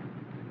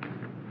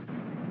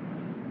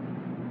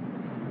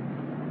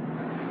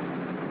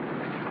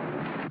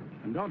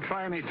 And don't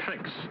try any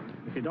tricks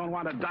if you don't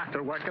want a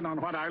doctor working on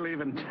what I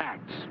leave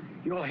intact.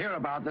 You'll hear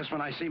about this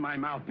when I see my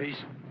mouthpiece.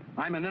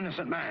 I'm an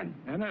innocent man.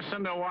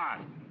 Innocent of what?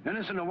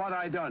 Innocent of what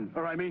I done.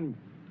 Or, I'm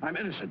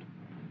innocent.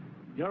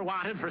 You're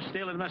wanted for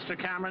stealing Mr.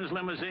 Cameron's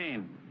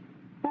limousine.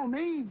 Who,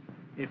 me?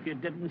 If you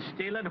didn't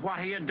steal it, what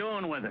are you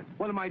doing with it?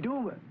 What am I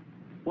doing with it?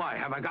 Why,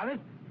 have I got it?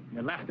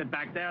 You left it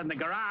back there in the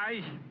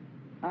garage.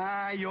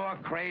 Ah, you're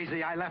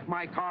crazy. I left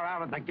my car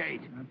out at the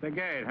gate. At the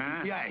gate,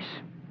 huh? Yes.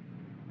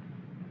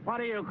 What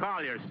do you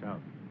call yourself?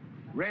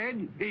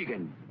 Red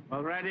Egan.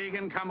 Well, Red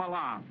Egan, come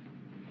along.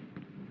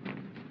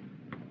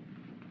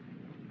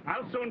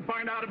 I'll soon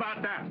find out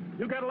about that.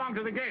 You get along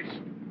to the gates.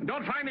 And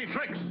don't try any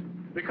tricks,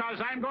 because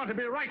I'm going to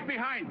be right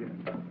behind you.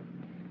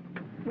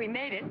 We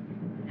made it.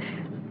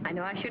 I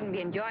know I shouldn't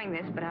be enjoying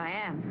this, but I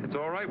am. It's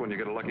all right when you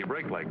get a lucky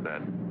break like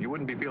that. You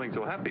wouldn't be feeling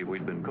so happy if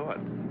we'd been caught.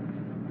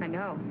 I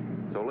know.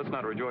 So let's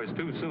not rejoice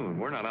too soon.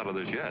 We're not out of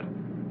this yet.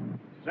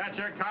 Is that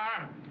your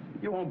car?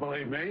 You won't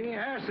believe me.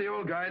 Ask the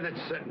old guy that's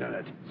sitting in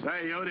it.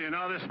 Say, you, do you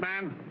know this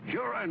man?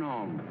 Sure I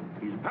know him.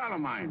 He's a pal of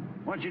mine.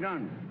 What's he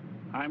done?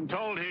 I'm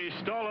told he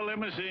stole a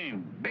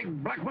limousine.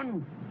 Big black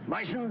one?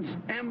 License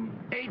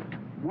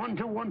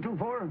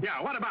M812124?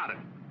 Yeah, what about it?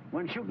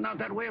 Went shooting out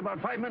that way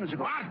about 5 minutes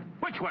ago.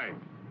 What? Which way?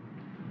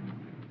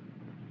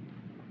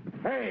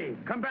 Hey,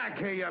 come back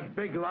here, you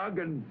big lug,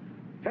 and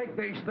take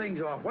these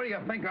things off. What do you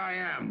think I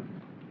am?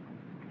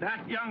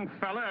 That young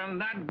fella and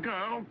that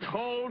girl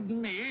told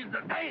me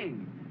that... Hey,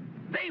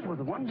 they were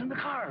the ones in the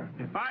car.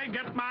 If I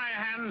get my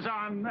hands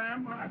on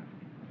them...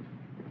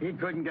 He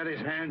couldn't get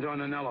his hands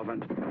on an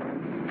elephant.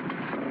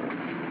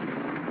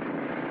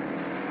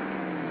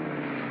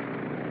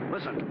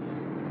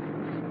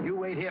 Listen, you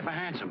wait here for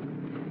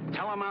Handsome.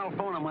 Tell him I'll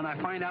phone him when I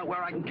find out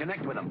where I can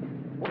connect with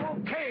him.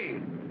 Okay.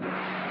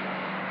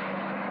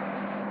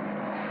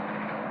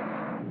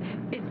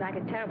 It's like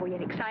a terrible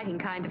yet exciting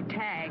kind of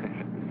tag.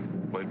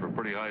 Played for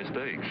pretty high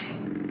stakes.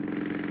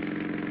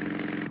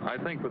 I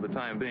think for the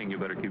time being, you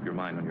better keep your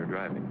mind on your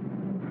driving.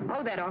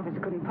 Oh, that officer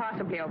couldn't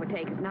possibly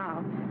overtake us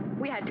now.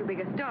 We had too big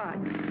a start.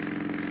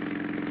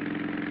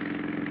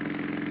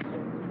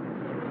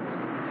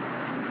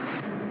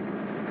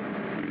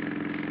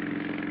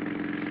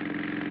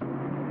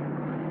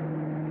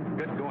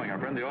 Get going, our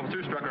friend. The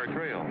officer struck our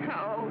trail.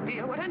 Oh,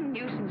 dear, what a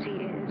nuisance he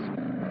is.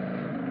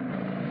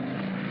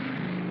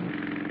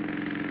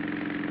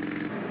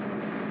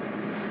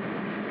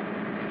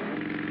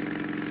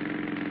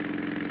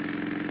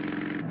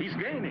 He's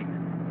gaining.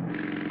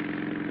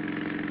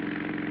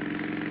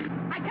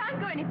 I can't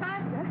go any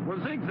faster. Well,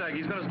 zigzag.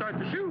 He's going to start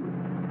to shoot.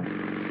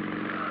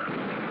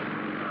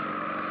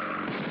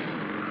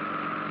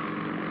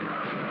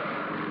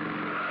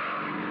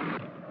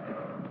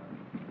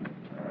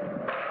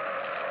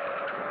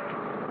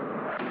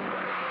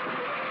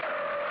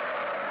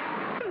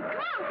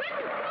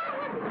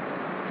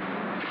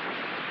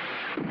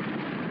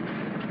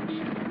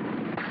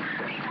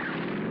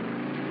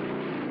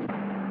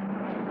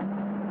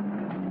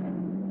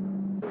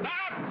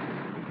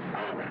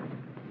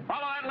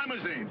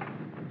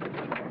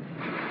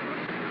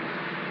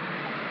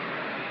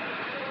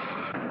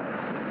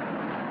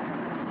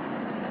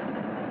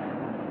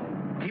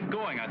 Keep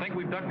going. I think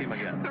we've ducked him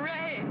again.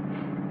 Hooray!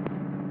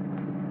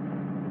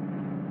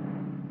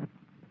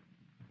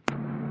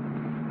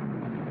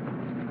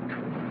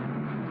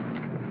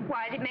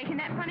 Why is it making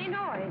that funny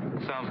noise?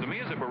 Sounds to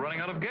me as if we're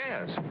running out of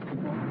gas.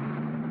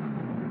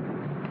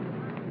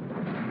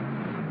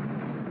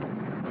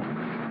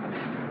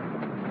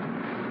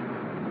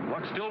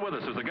 Walk still with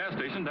us. There's a gas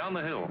station down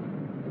the hill.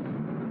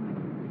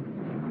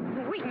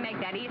 We can make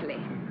that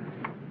easily.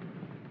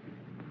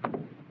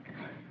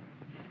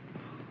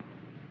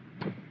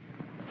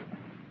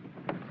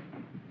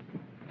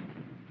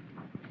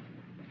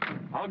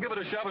 I'll give it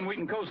a shove and we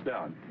can coast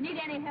down. Need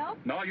any help?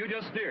 No, you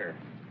just steer.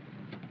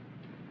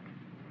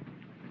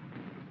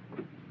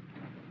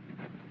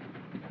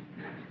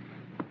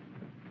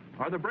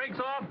 Are the brakes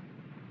off?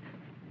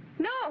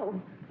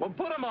 No. Well,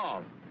 put them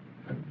off.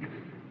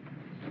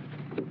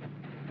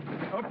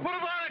 Or put them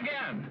on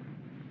again.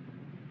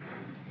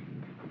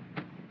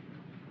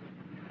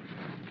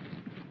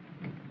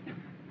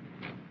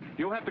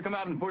 You'll have to come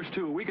out and push,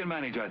 too. We can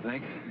manage, I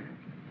think.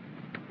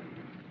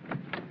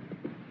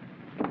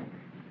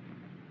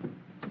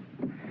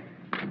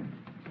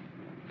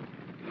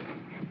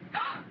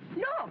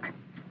 Look!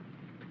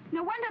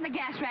 No wonder the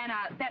gas ran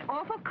out. That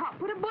awful cop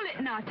put a bullet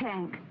in our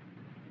tank.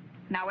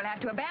 Now we'll have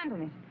to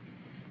abandon it.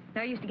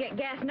 No use to get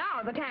gas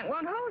now. The tank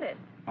won't hold it.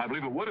 I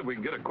believe it would if we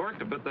could get a cork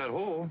to fit that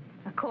hole.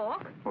 A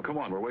cork? Well, come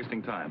on. We're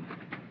wasting time.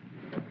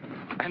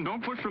 And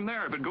don't push from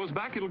there. If it goes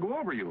back, it'll go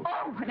over you.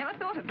 Oh, I never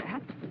thought of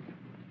that.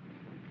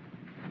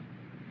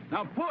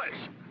 Now push.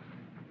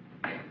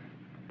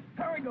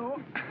 There we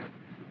go.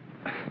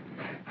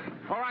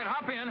 All right,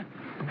 hop in.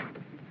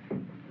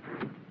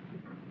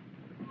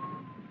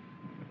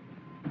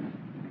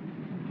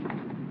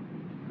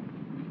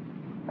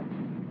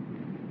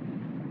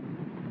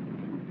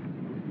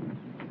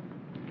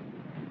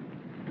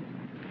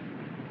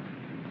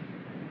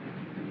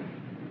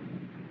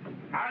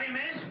 Howdy,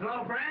 miss.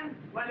 Hello, friend.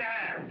 What do you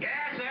have?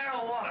 Gas, air,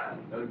 or water?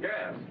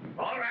 Gas.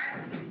 All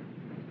right.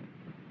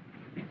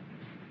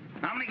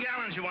 How many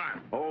gallons you want?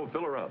 Oh,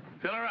 fill her up.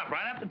 Fill her up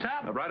right up the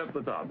top? Right up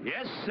the top.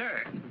 Yes,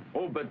 sir.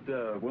 Oh, but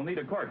we'll need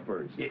a cork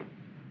first. Eh?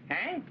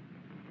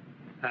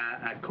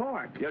 A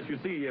cork? Yes, you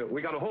see,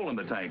 we got a hole in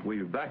the tank.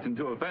 We backed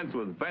into a fence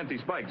with fancy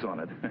spikes on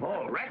it.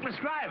 Oh, reckless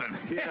driving.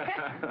 Yeah.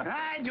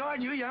 Hi,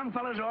 George, you young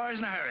fellas are always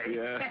in a hurry.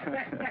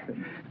 Yeah.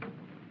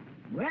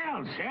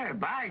 Well, sir,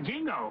 by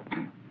jingo.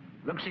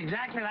 Looks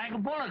exactly like a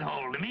bullet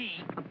hole to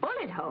me. A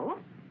bullet hole?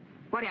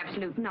 What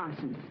absolute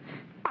nonsense.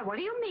 Why, what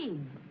do you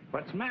mean?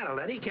 What's the matter,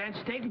 Letty? Can't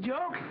you take a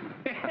joke?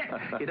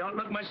 You don't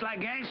look much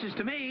like gangsters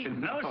to me.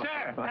 No,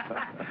 sir.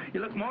 You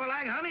look more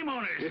like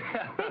honeymooners.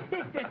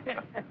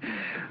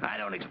 I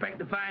don't expect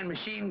to find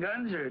machine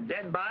guns or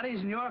dead bodies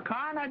in your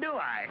car, now do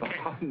I?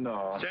 Oh,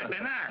 no. Certainly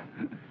not.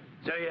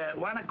 So you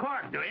want a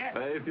cork, do you?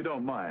 If you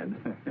don't mind.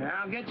 Yeah,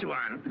 I'll get you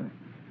one.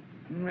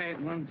 8,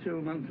 1, 2,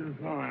 1, 2,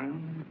 4.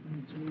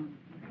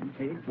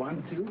 8,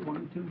 1, 2,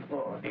 1, 2,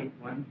 4. 8,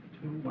 1,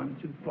 2, 1,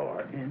 2,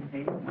 4. And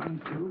 8,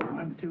 1, 2,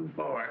 1, 2,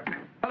 4.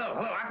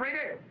 Hello,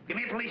 operator. Give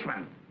me a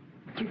policeman.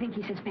 Do you think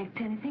he suspects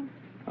anything?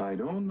 I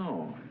don't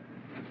know.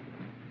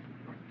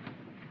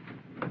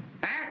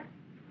 Huh?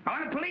 I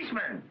want a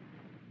policeman.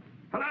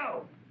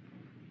 Hello.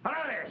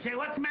 Hello there. Say,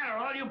 what's the matter?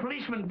 All you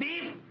policemen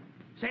thief?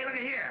 Say, look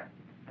at here.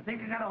 I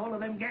think I got a hold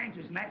of them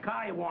gangsters in that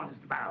car you warned us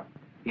about.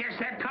 Yes,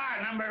 that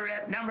car, number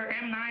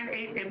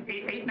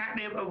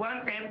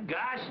M98891.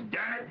 Gosh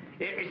darn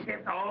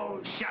it.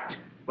 Oh, shucks.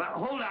 Well,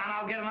 hold on.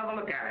 I'll get another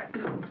look at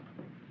it.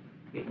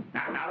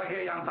 Now, look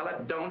here, young fella.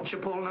 Don't you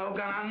pull no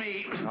gun on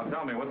me. Now,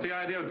 tell me, what's the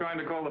idea of trying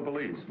to call the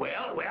police?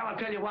 Well, I'll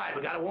tell you why.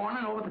 We got a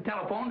warning over the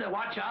telephone to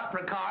watch out for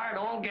a car at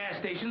all gas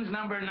stations,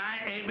 number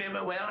 98.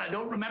 Well, I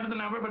don't remember the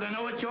number, but I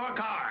know it's your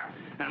car.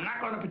 And I'm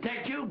not going to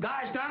protect you.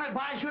 Gosh darn it,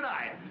 why should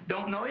I?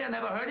 Don't know you,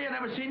 never heard of you,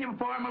 never seen you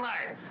before in my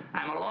life.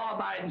 I'm a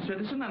law-abiding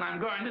citizen, and I'm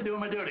going to do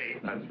my duty.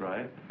 That's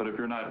right. But if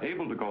you're not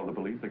able to call the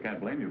police, they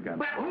can't blame you, can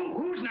they? Well,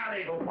 who's not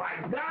able? Why,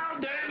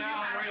 down,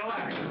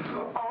 relax.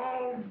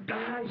 Oh,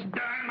 gosh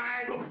darn my...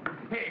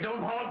 Hey,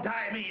 don't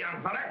hog-tie me,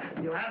 young fella.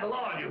 You'll have the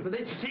law on you for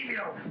this. You see me.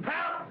 Help!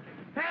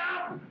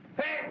 Help!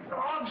 Hey,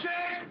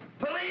 officers!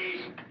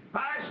 Police!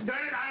 Gosh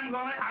darn it, I'm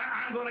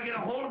gonna get a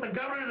hold of the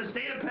governor of the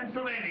state of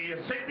Pennsylvania.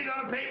 You're certainly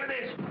gonna pay for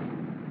this.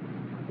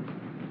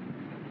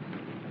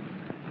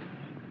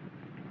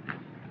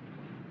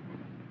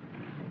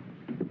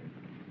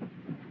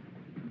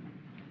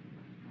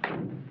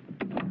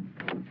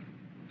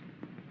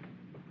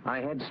 I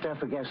had stuff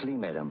for gasoline,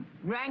 madam.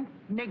 Rank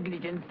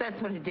negligence, that's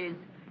what it is.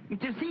 You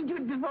should have seen to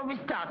it before we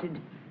started.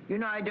 You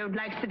know I don't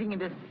like sitting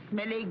in a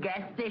smelly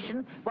gas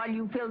station while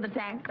you fill the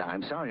tank.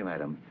 I'm sorry,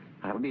 madam.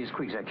 I'll be as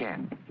quick as I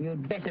can.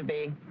 You'd better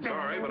be.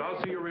 Sorry, but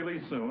I'll see you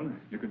released soon.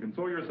 You can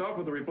console yourself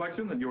with the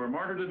reflection that you were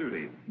martyred to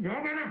duty. You're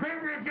gonna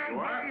finger it,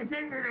 What? you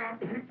finger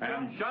it.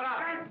 And shut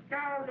up!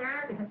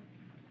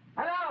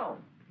 Hello?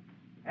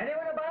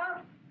 Anyone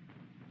about?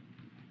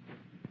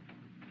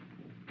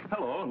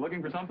 Hello,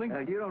 looking for something?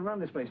 You don't run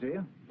this place, do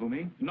you? Who,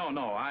 me? No,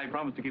 I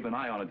promised to keep an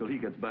eye on it till he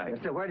gets back.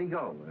 So where'd he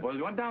go? Well,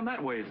 he went down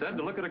that way, he said,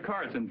 to look at a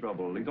car that's in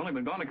trouble. He's only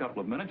been gone a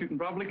couple of minutes. You can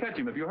probably catch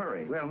him if you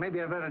hurry. Well,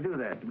 maybe I better do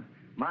that.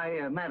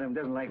 My madam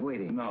doesn't like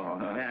waiting. No.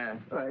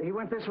 He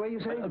went this way, you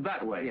say?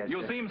 That way. Yes.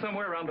 You'll see him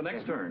somewhere around the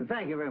next turn.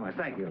 Thank you very much.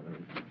 Thank you.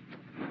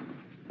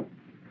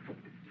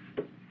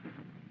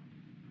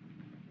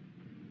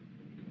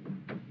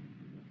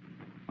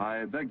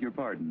 I beg your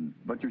pardon,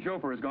 but your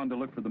chauffeur has gone to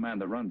look for the man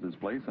that runs this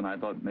place, and I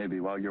thought maybe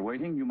while you're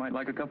waiting, you might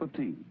like a cup of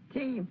tea.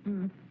 Tea.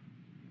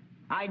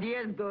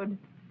 Idea's good.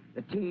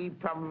 The tea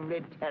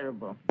probably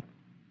terrible.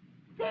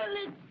 Still,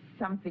 it's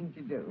something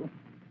to do.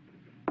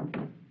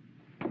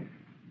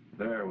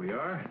 There we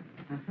are.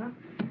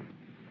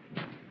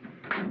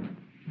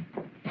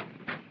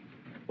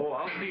 Oh,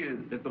 I'll see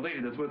if the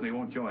lady that's with me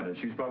won't join us.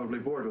 She's probably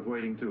bored with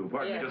waiting, too.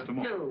 Pardon me just a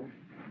moment. Do.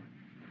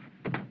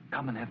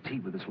 Come and have tea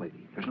with this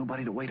lady. There's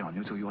nobody to wait on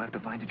you, so you'll have to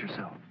find it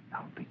yourself.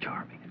 Now, be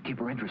charming and keep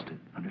her interested.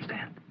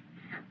 Understand?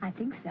 I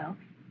think so.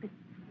 But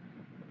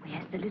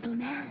where's the little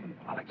man?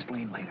 I'll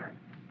explain later.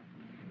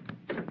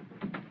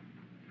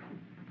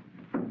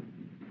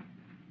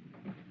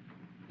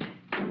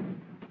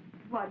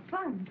 What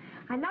fun.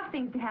 I love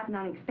things to happen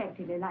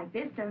unexpectedly like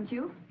this, don't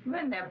you?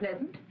 When they're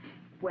pleasant.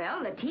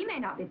 Well, the tea may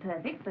not be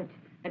perfect, but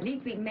at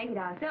least we can make it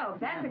ourselves.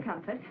 That's a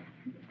comfort.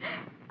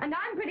 And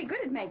I'm pretty good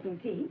at making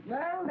tea.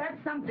 Well, that's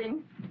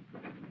something.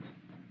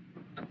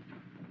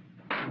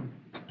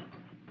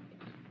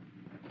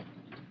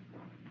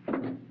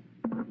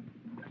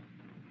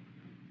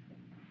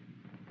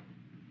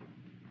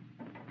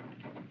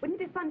 Wouldn't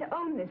it be fun to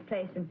own this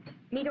place and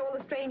meet all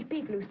the strange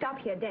people who stop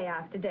here day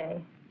after day?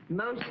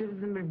 Most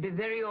of them would be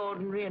very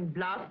ordinary and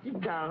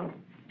blasted dull.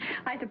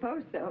 I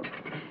suppose so.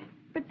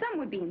 But some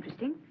would be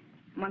interesting.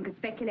 One could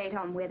speculate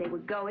on where they were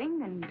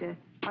going and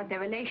what their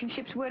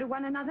relationships were to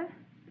one another.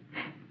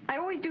 I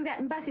always do that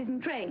in buses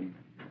and trains.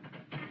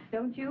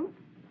 Don't you?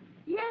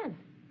 Yes,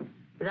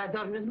 but I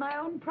thought it was my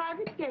own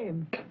private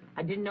game.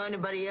 I didn't know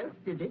anybody else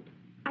did it.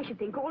 I should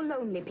think all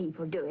lonely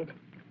people do it.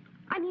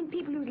 I mean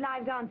people whose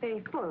lives aren't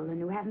very full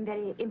and who haven't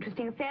very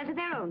interesting affairs of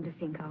their own to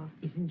think of.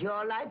 Isn't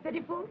your life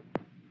very full?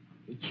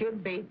 It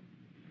should be.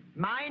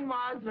 Mine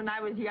was when I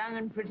was young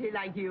and pretty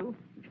like you.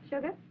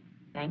 Sugar?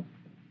 Thanks.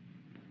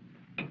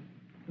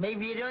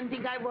 Maybe you don't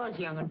think I was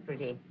young and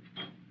pretty.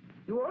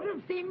 You ought to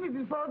have seen me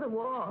before the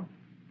war.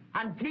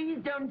 And please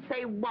don't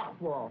say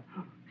what war.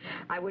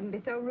 I wouldn't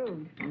be so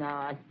rude. No,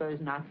 I suppose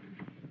not.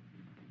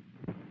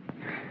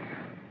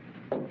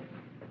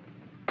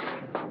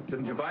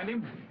 Didn't you find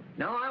him?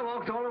 No, I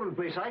walked all over the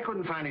place. I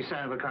couldn't find any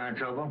sign of a car in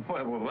trouble.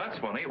 Well, that's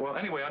funny. Well,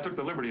 anyway, I took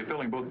the liberty of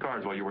filling both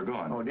cars while you were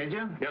gone. Oh, did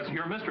you? Yes,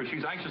 your mistress.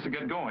 She's anxious to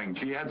get going.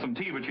 She had some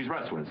tea, but she's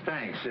restless.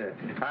 Thanks.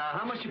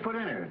 How much you put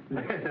in her?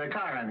 The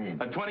car, I mean.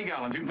 20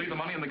 gallons. You can leave the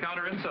money on the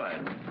counter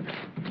inside.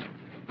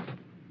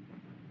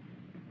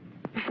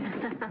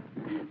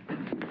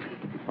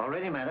 All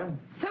ready, madam?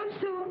 So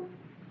soon?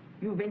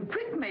 You've been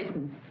quick,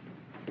 Mason.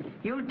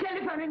 You'll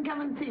telephone and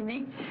come and see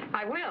me.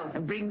 I will.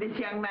 And bring this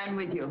young man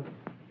with you.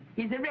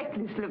 He's a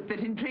reckless look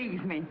that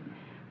intrigues me.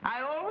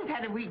 I always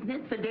had a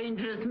weakness for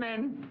dangerous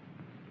men.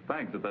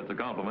 Thanks, if that's a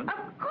compliment.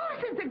 Of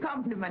course it's a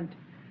compliment.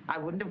 I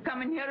wouldn't have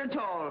come in here at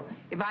all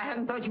if I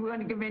hadn't thought you were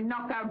going to give me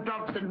knockout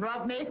drops and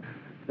rob me.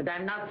 But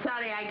I'm not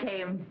sorry I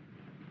came.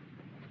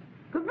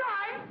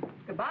 Goodbye.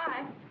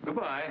 Goodbye.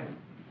 Goodbye.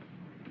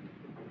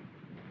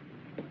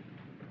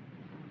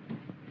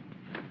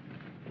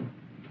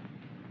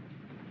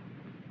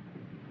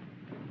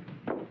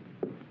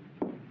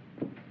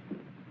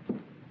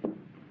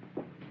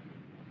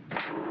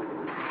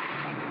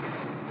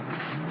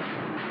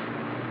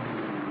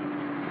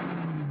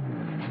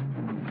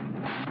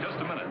 Just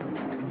a minute.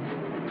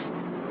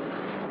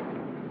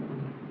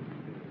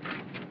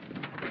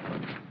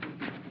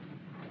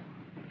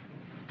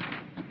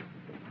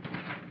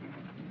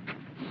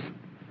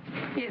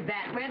 Is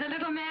that where the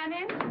little man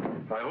is?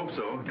 I hope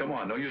so. Come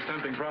on, no use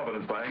tempting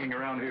Providence by hanging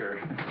around here.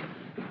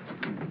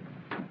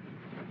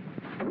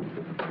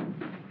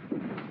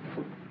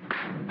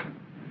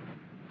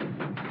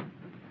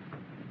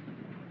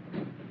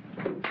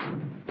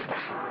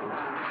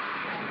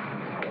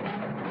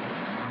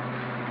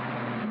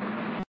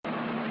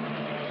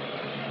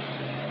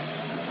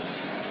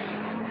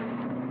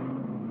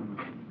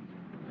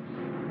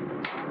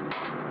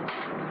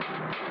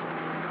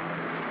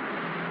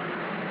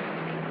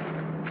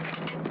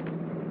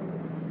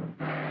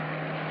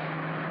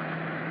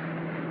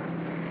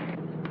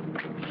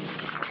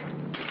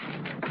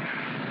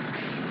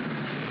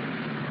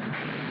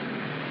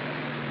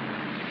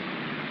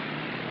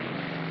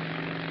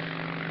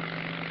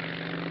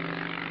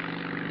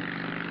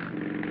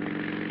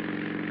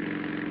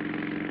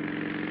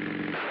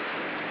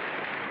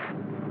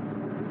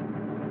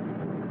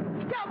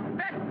 Stop!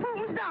 That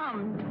fool's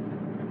armed.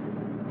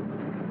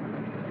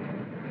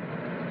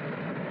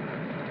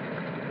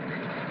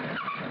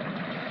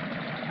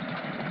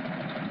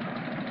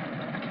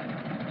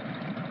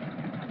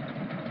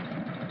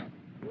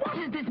 What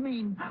does this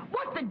mean?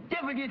 What the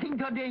devil do you think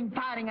you're doing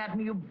firing at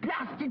me, you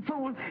blasted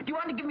fool? Do you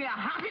want to give me a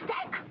heart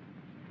attack?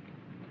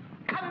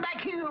 Come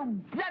back here, you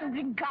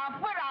blundering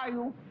calf. Where are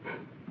you?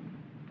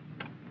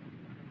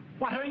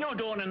 What are you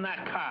doing in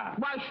that car?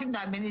 Why shouldn't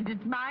I be?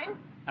 It's mine.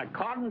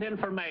 According to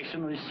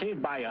information received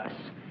by us,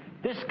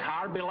 this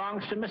car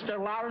belongs to Mr.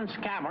 Lawrence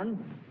Cameron,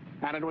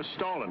 and it was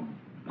stolen.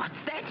 What's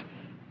that?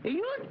 Are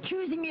you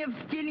accusing me of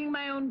stealing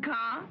my own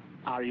car?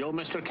 Are you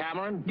Mr.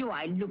 Cameron? Do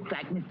I look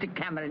like Mr.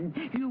 Cameron,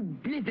 you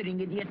blithering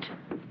idiot?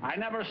 I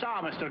never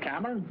saw Mr.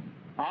 Cameron.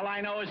 All I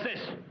know is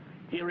this.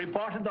 He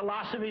reported the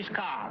loss of his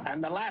car,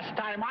 and the last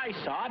time I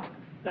saw it,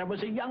 there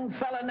was a young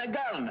fella and a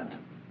girl in it.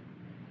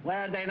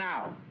 Where are they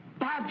now?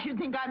 Perhaps you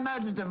think I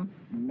murdered them.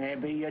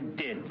 Maybe you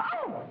did.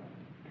 Oh!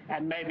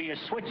 And maybe you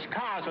switched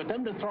cars with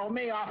them to throw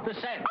me off the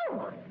scent.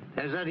 Oh!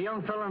 There's that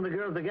young fellow and the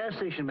girl at the gas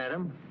station,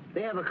 madam.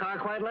 They have a car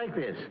quite like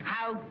this.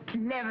 How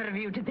clever of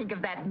you to think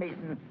of that,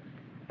 Mason.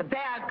 But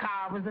their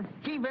car was a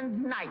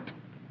Stevens Knight.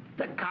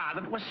 The car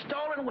that was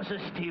stolen was a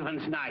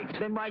Stevens Knight.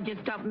 Then why'd you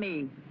stop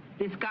me?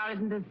 This car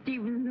isn't a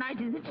Stevens Knight,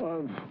 is it?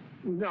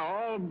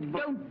 No,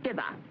 but... Don't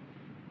dither.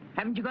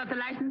 Haven't you got the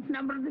license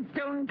number of the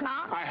stolen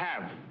car? I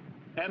have.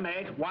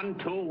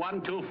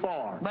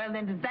 M812124. Well,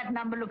 then, does that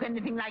number look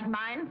anything like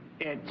mine?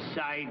 It's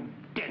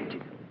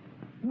identical.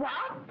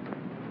 What?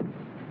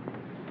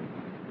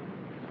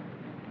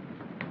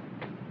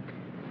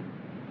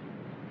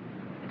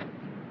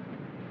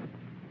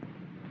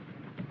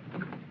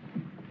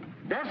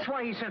 That's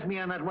why he sent me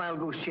on that wild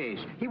goose chase.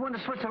 He wanted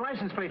to switch the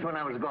license plate when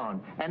I was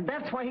gone. And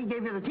that's why he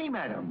gave you the key,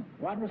 madam.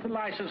 What was the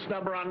license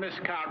number on this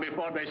car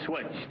before they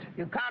switched?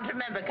 You can't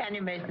remember, can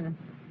you, Mason?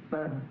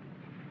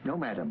 No,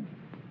 madam.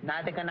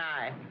 Neither can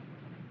I.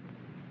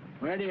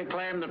 Where do you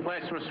claim the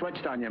plates were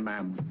switched on you,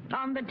 ma'am?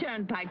 On the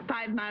turnpike,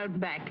 5 miles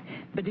back.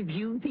 But if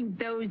you think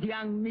those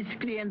young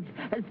miscreants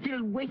are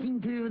still waiting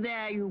for you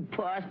there, you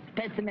poor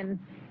specimen,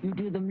 you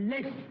do them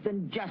less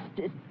than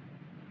justice.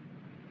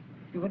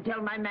 You can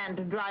tell my man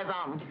to drive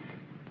on.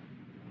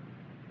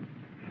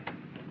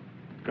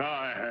 Go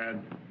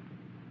ahead.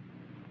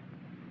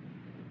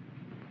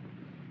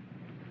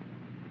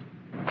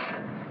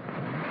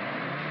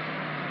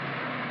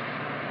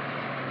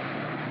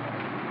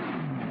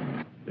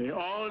 The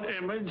old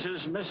image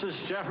is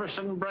Mrs.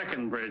 Jefferson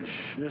Breckenbridge.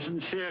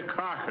 Isn't she a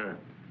corker?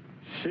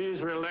 She's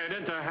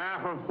related to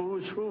half of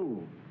who's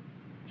who.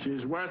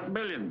 She's worth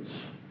millions.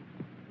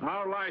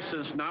 Our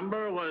license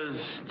number was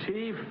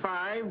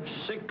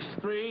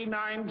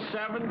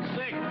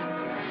T563976.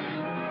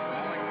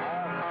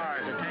 All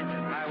cars,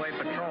 attention, highway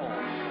patrol.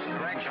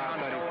 Correction on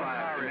stolen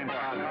car report.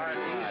 Car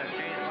thieves have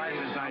changed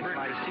license number to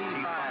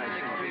T563976.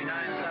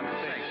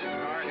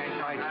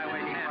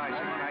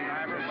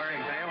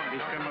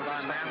 trim of the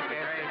stamp,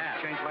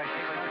 change by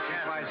signature,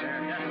 change by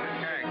character.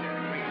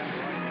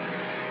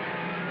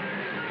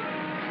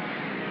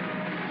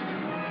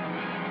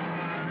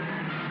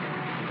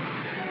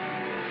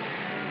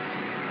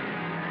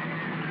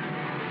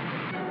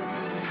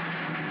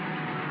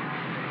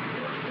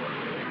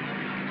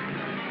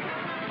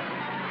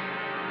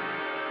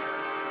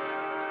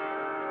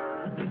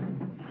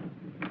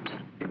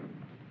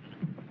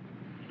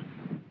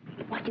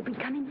 What did we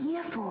come in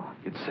here for?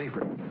 It's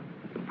safer.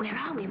 Where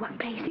are we? What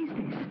place is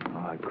this?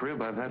 A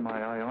crib I've had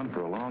my eye on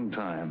for a long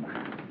time.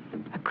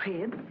 A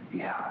crib?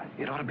 Yeah,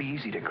 it ought to be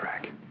easy to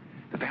crack.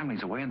 The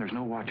family's away and there's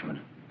no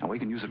watchman. Now, we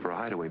can use it for a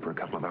hideaway for a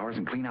couple of hours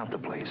and clean out the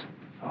place.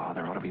 Oh,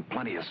 there ought to be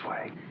plenty of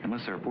swag.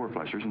 Unless they're poor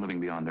flushers and living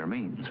beyond their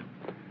means.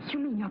 You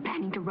mean you're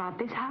planning to rob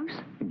this house?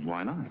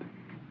 Why not?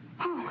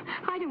 Oh,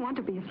 I don't want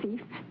to be a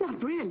thief.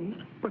 Not really.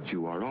 But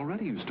you are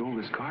already. You stole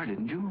this car,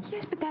 didn't you?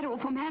 Yes, but that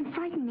awful man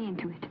frightened me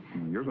into it.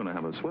 You're going to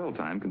have a swell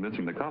time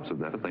convincing the cops of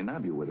that if they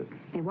nab you with it.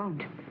 They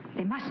won't.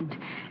 They mustn't.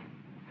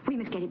 We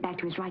must get it back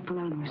to his rightful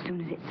owner as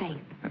soon as it's safe.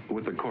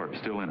 With the corpse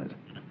still in it.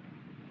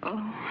 Oh,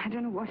 I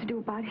don't know what to do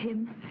about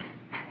him.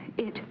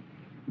 It.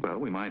 Well,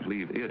 we might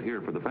leave it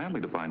here for the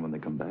family to find when they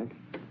come back.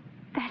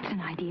 That's an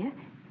idea.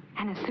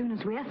 And as soon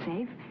as we're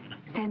safe,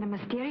 send a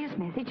mysterious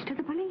message to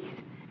the police.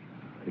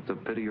 It's a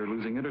pity you're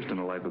losing interest in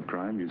a life of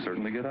crime. You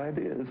certainly get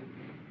ideas.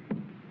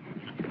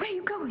 Where are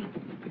you going?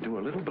 To do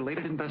a little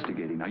belated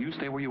investigating. Now, you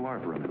stay where you are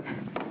for a minute.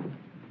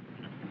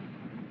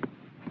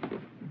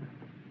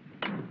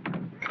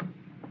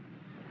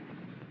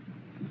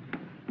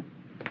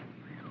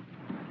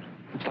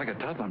 It's like a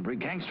tough hungry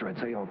gangster, I'd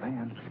say,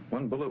 offhand.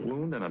 One bullet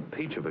wound and a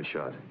peach of a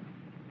shot.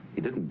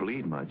 He didn't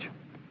bleed much.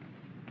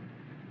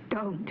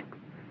 Don't.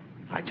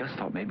 I just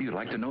thought maybe you'd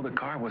like to know the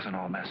car wasn't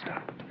all messed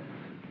up.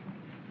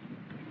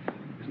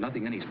 There's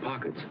nothing in his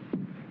pockets,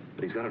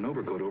 but he's got an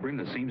overcoat over him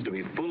that seems to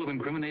be full of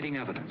incriminating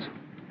evidence.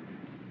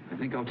 I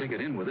think I'll take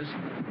it in with us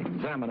and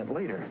examine it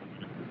later.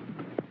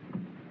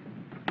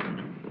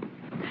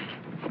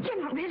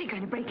 You're not really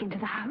going to break into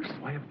the house?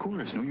 Why, of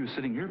course. No use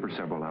sitting here for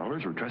several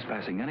hours. We're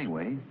trespassing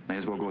anyway. May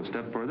as well go a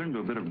step further and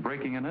do a bit of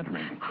breaking and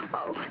entering.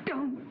 Oh,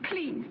 don't.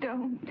 Please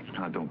don't.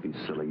 Now, don't be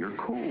silly. You're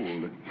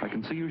cold. I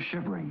can see you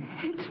shivering.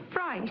 It's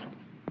fright.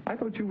 I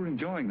thought you were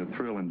enjoying the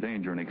thrill and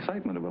danger and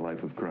excitement of a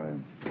life of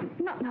crime.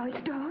 Not now it's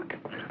dark.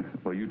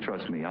 Well, you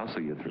trust me. I'll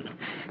see you through.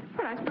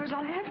 Well, I suppose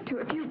I'll have to.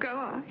 If you go,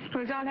 I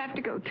suppose I'll have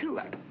to go, too.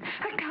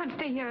 I can't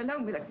stay here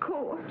alone with a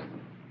corpse.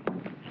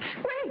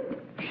 Wait!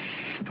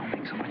 Don't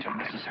make so much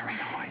unnecessary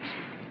noise.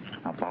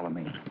 Now, follow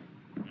me.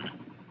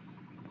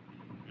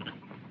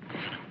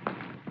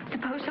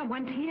 Suppose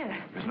someone's here.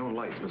 There's no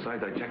lights.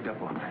 Besides, I checked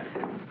up on that.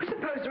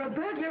 Suppose they're a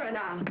burglar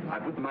alarm. I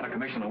put them out of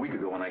commission a week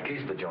ago when I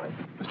cased the joint.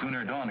 It was too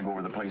near dawn to go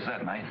over the place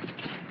that night.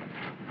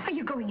 Are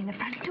you going in the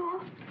front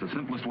door? It's the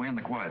simplest way and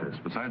the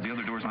quietest. Besides, the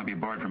other doors might be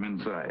barred from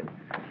inside.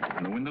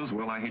 And the windows,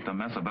 well, I hate to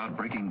mess about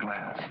breaking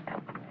glass.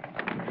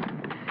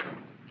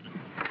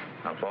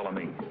 Now, follow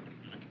me.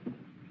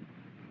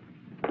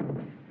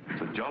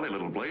 It's a jolly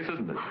little place,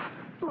 isn't it?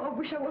 Oh, I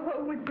wish I were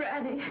home with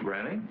Granny.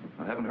 Granny?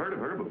 I haven't heard of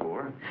her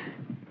before.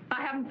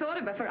 I haven't thought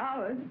of her for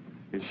hours.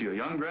 Is she a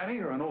young granny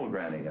or an old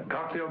granny? A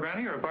cocktail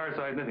granny or a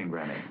fireside knitting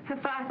granny? A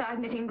fireside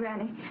knitting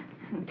Granny.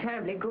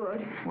 Terribly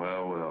good.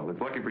 Well, well,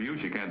 it's lucky for you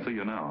she can't see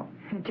you now.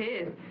 It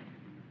is.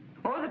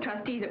 Or the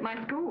trustees at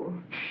my school.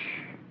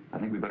 Shh. I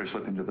think we better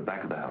slip into the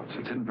back of the house.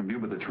 It's hidden from view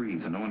by the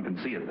trees, and no one can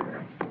see it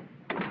there.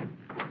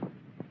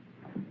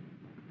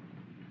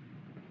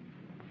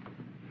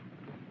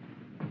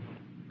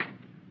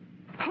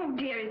 Oh,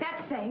 dear, is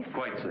that safe?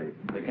 Quite safe.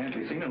 They can't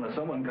be seen unless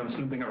someone comes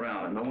snooping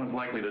around, and no one's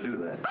likely to do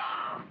that.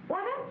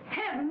 What a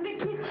heavenly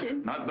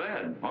kitchen. Not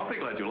bad. Awfully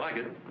glad you like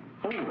it.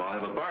 Oh, I'll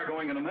have a fire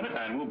going in a minute,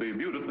 and we'll be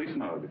beautifully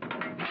snug.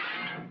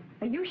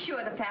 Are you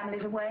sure the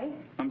family's away?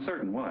 I'm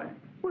certain. Why?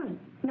 Well,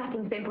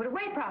 nothing's been put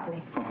away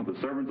properly. Oh, the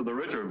servants of the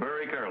rich are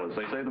very careless.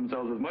 They save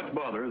themselves as much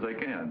bother as they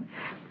can.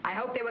 I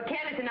hope they were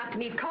careless enough to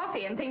leave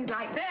coffee and things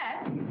like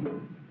that.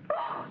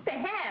 Oh, they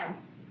have.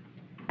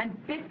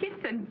 And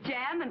biscuits and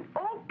jam and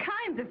all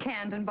kinds of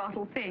canned and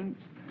bottled things.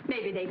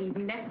 Maybe they've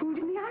even left food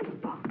in the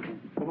icebox.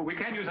 Well, but we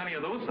can't use any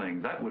of those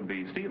things. That would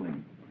be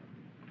stealing.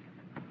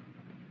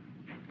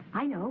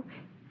 I know.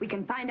 We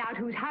can find out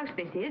whose house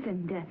this is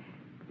and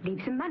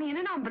leave some money in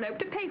an envelope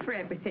to pay for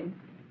everything.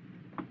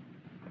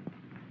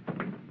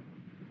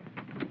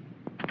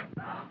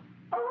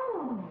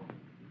 Oh!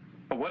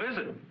 Well, what is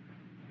it?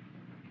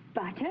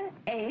 Butter,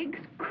 eggs,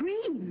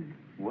 cream.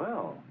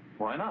 Well,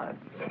 why not?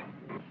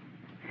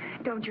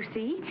 Don't you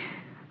see?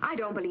 I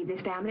don't believe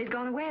this family's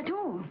gone away at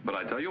all. But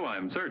I tell you, I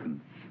am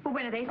certain. Well,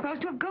 when are they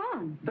supposed to have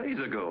gone? Days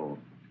ago.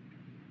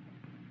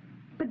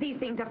 But these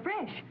things are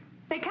fresh.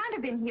 They can't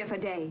have been here for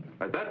days.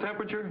 At that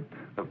temperature?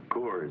 Of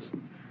course.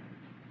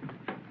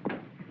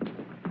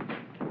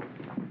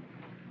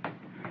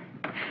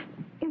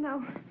 You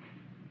know,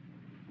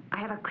 I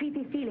have a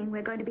creepy feeling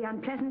we're going to be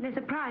unpleasantly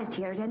surprised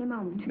here at any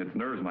moment. It's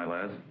nerves, my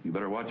lass. You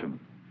better watch them.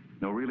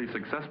 No really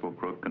successful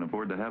crook can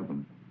afford to have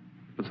them.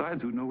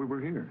 Besides, who'd know we were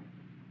here?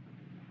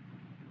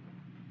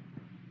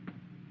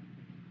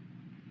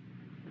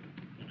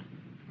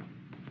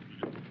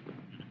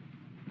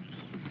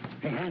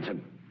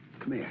 Hanson,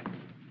 come here.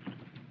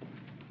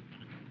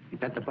 Is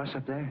that the bus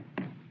up there?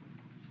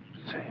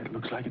 Say, it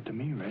looks like it to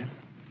me, Red.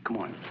 Come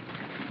on.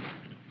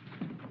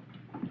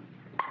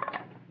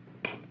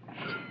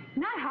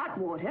 Not hot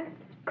water.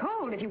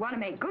 Cold if you want to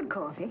make good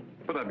coffee.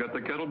 But I've got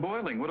the kettle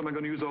boiling. What am I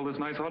going to use all this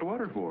nice hot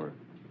water for?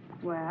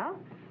 Well,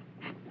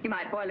 you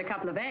might boil a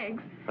couple of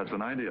eggs. That's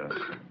an idea.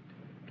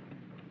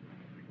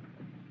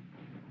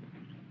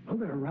 Oh,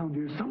 they're around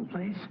here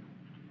someplace.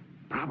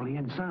 Probably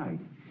inside.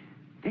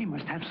 They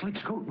must have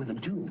Slick's coat with them,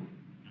 too.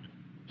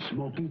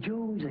 Smoky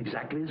Joe's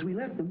exactly as we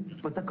left them,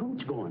 but the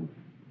coat's gone.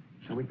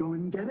 Shall we go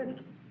in and get it?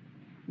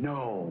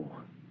 No.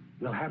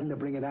 We'll have them to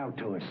bring it out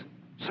to us.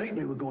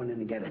 Certainly we're going in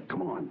to get it.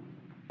 Come on.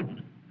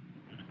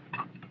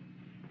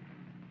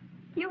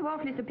 You've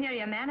awfully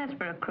superior manners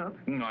for a crook.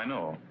 I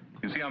know.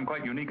 You see, I'm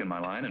quite unique in my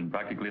line and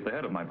practically at the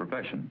head of my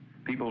profession.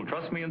 People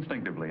trust me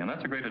instinctively, and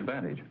that's a great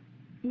advantage.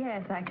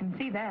 Yes, I can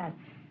see that.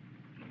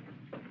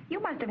 You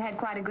must have had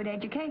quite a good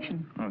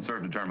education. I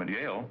served a term at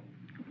Yale.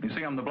 You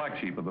see, I'm the black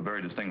sheep of a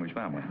very distinguished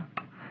family.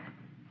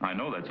 I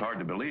know that's hard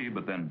to believe,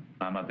 but then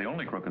I'm not the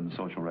only crook in the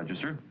social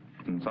register.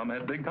 And some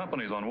had big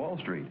companies on Wall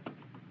Street.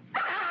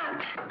 I'll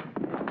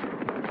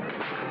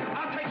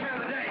take care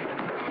of the day.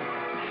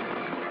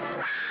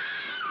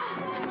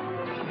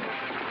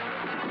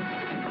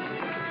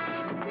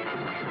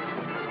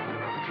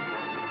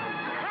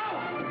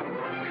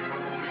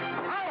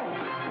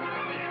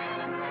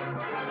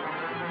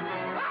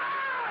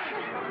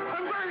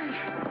 I'm burning!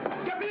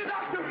 Get me a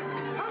doctor!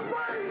 I'm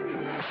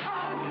burning!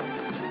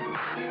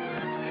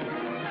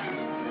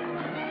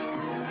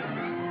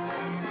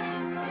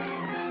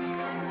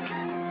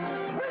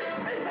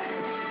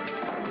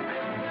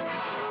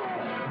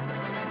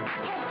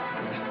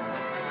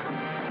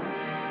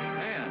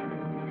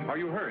 Anne, are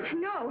you hurt?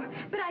 No,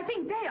 but I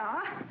think they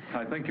are.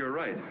 I think you're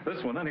right.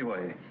 This one,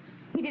 anyway.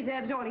 He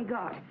deserves all he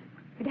got.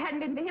 If it hadn't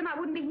been for him, I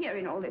wouldn't be here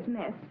in all this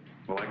mess.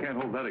 Well, I can't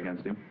hold that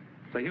against him.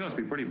 Say, he must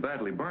be pretty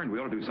badly burned. We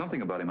ought to do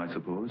something about him, I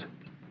suppose.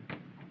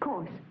 Of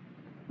course.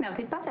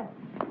 Melted butter.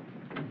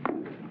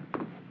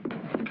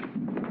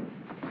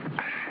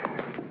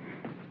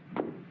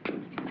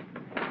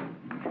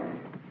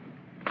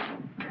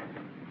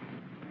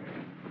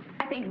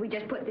 I think if we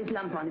just put this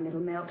lump on him, it'll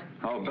melt.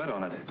 I'll bet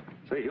on it.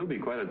 Say, he'll be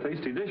quite a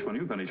tasty dish when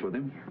you finish with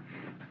him.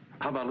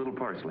 How about a little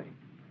parsley?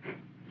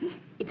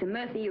 It's a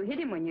mercy you hit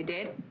him when you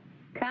did.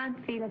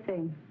 Can't feel a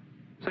thing.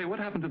 Say, what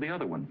happened to the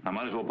other one? I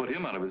might as well put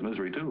him out of his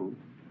misery, too.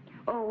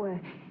 Oh,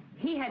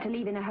 he had to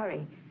leave in a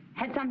hurry.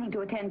 Had something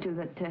to attend to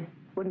that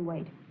wouldn't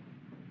wait.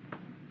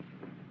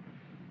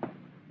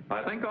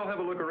 I think I'll have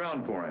a look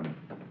around for him.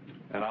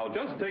 And I'll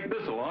just take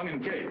this along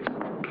in case.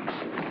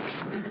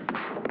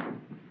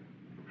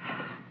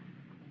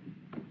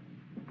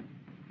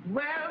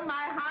 Well,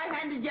 my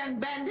high-handed young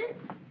bandit,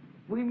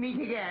 we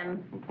meet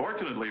again.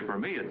 Fortunately for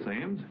me, it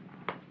seems.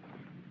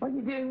 What are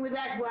you doing with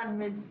that one,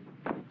 miss?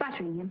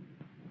 Buttering him.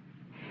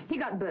 He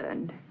got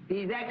burned.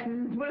 These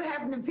accidents will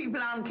happen if people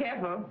aren't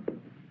careful.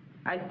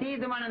 I see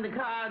the one in the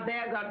car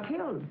there got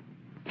killed.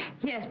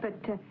 Yes, but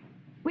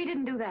we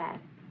didn't do that.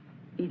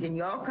 He's in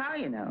your car,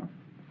 you know.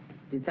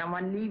 Did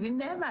someone leave him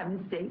there by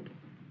mistake?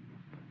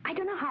 I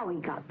don't know how he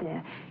got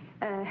there.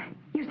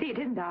 You see, it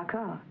isn't our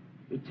car.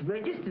 It's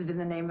registered in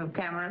the name of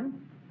Cameron.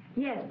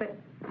 Yes, but...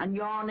 And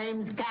your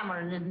name's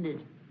Cameron, isn't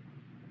it?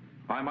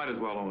 I might as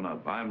well own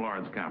up. I'm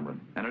Lawrence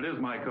Cameron, and it is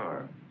my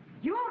car.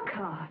 Your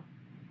car?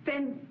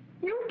 Then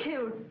you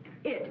killed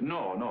it.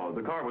 No.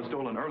 The car was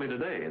stolen early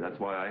today. That's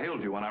why I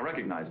hailed you when I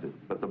recognized it.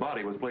 But the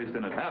body was placed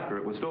in it after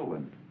it was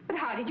stolen. But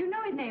how did you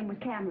know his name was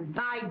Cameron?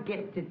 I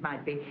guessed it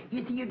might be.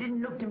 You see, you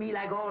didn't look to me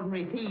like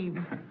ordinary thieves.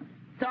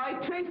 So I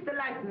traced the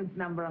license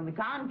number on the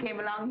car and came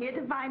along here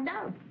to find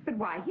out. But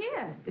why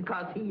here?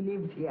 Because he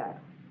lives here.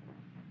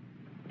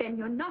 Then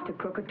you're not a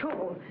crook at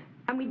all.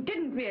 And we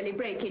didn't really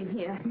break in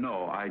here.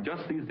 No, I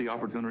just seized the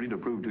opportunity to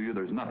prove to you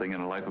there's nothing in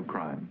a life of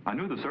crime. I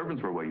knew the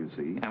servants were away, you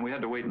see, and we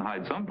had to wait and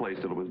hide someplace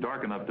till it was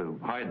dark enough to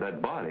hide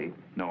that body.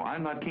 No,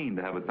 I'm not keen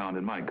to have it found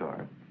in my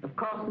car. Of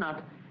course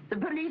not. The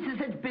police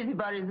are such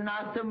busybodies and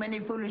ask so many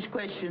foolish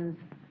questions.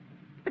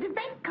 But if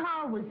that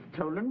car was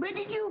stolen, where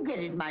did you get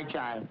it, my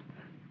child?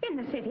 In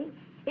the city.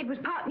 It was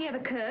parked near the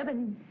curb,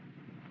 and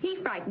he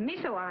frightened me,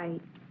 so I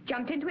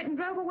jumped into it and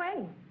drove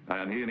away.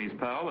 And he and his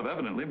pal have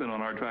evidently been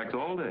on our tracks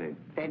all day.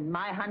 Then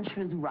my hunch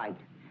was right.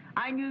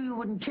 I knew you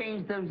wouldn't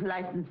change those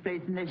license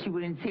plates unless you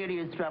were in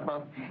serious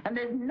trouble. And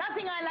there's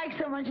nothing I like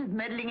so much as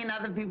meddling in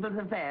other people's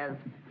affairs.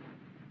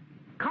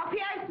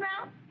 Coffee I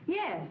smell?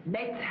 Yes.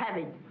 Let's have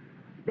it.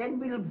 Then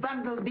we'll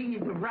bundle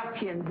these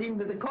ruffians in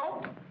with the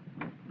corpse,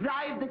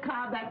 drive the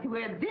car back to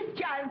where this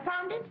child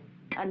found it,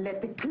 and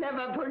let the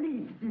clever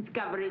police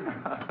discover it.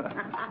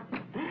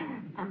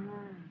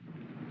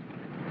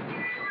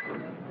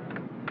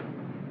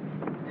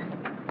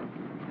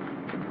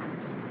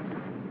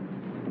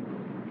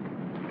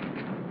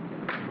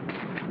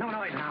 No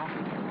noise now.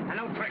 And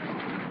no tricks.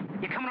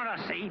 You're coming on us,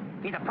 see?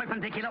 Either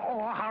perpendicular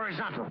or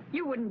horizontal.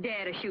 You wouldn't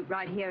dare to shoot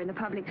right here in the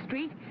public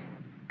street.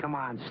 Come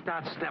on,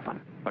 start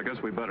stepping. I guess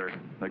we better.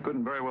 They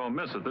couldn't very well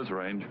miss at this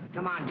range.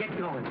 Come on, get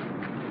going.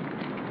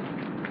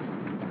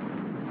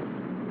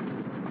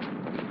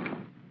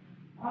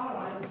 All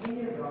right, here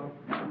you go.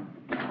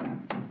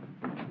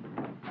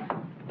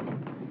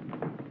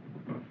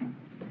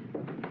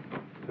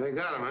 They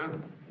got him, huh?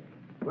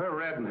 We're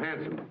Red and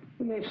Handsome.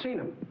 We ain't seen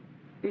him.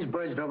 These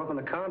birds drove up in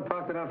the car and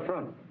parked it out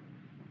front.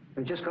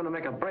 They're just going to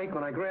make a break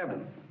when I grabbed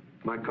him.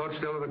 My coat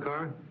still in the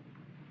car?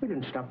 We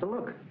didn't stop to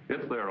look.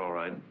 It's there, all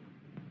right.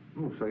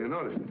 Oh, so you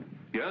noticed it.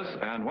 Yes,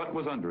 and what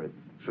was under it?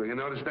 So you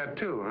noticed that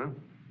too, huh?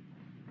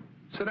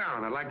 Sit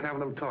down. I'd like to have a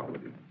little talk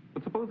with you.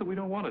 But suppose that we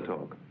don't want to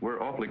talk.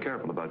 We're awfully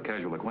careful about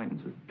casual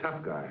acquaintances.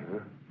 Tough guy, huh?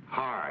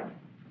 Hard.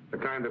 The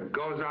kind that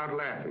goes out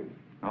laughing.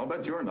 I'll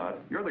bet you're not.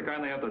 You're the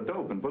kind they have to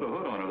dope and put a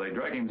hood on, or they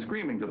drag him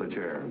screaming to the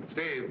chair.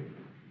 Steve,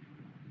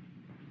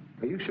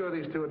 are you sure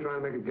these two are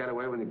trying to make a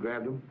getaway when you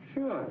grabbed them?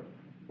 Sure.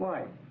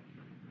 Why?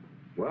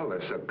 Well,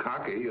 they're so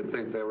cocky, you'd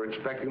think they were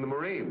expecting the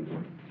Marines.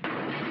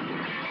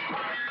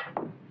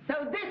 So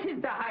this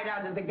is the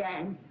hideout of the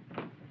gang.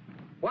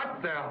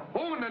 What the?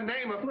 Who in the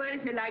name of... Well,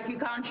 if you like, you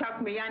can't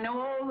shock me. I know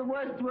all the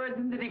worst words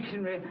in the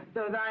dictionary,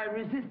 though I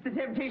resist the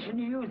temptation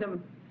to use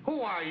them.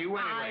 Who are you,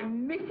 anyway?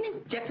 I'm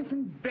Mrs.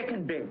 Jefferson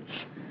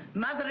Breckenbridge,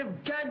 mother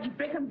of Judge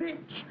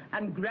Breckenbridge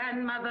and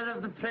grandmother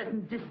of the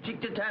present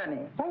district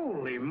attorney.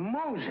 Holy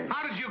Moses.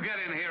 How did you get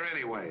in here,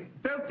 anyway?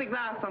 Broke the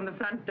glass on the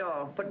front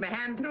door, put my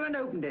hand through and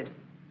opened it.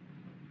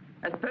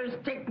 I suppose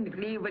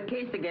technically you've a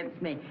case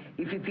against me,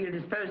 if you feel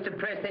disposed to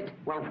press it.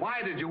 Well,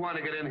 why did you want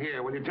to get in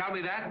here? Will you tell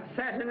me that?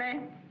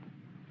 Certainly.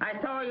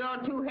 I saw your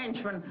two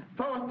henchmen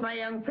force my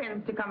young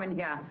friends to come in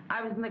here.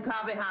 I was in the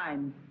car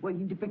behind,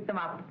 waiting to pick them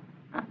up.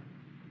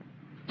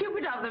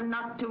 Stupid of them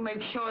not to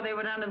make sure they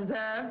were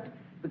unobserved,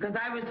 because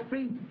I was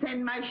free to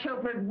send my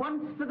chauffeur at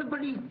once for the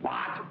police.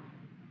 What?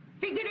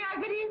 Figured I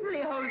could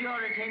easily hold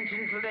your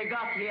attention till they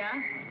got here.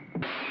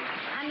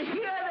 And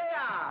here they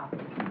are.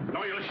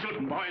 No use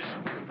shooting, boys.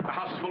 The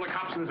house is full of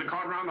cops and there's a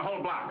cordon around the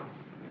whole block.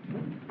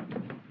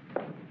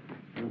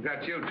 We've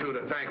got you two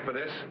to thank for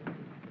this.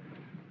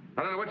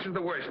 I don't know which is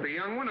the worst, the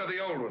young one or the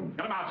old one.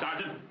 Get them out,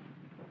 Sergeant.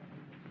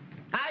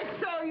 I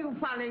saw you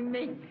following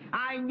me.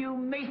 I knew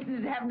Masons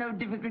would have no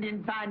difficulty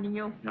in finding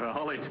you. You're a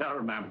holy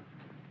terror, ma'am.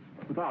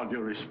 With all due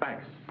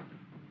respect.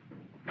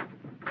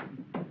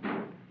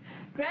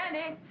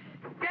 Granny,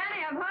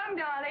 I'm home,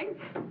 darling.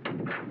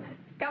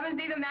 Come and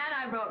see the man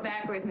I brought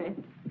back with me.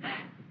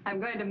 I'm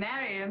going to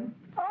marry him.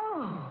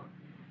 Oh,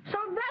 so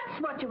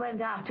that's what you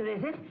went after,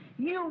 is it?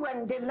 You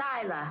and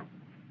Delilah.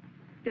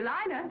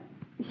 Delilah?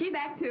 Is she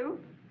back too?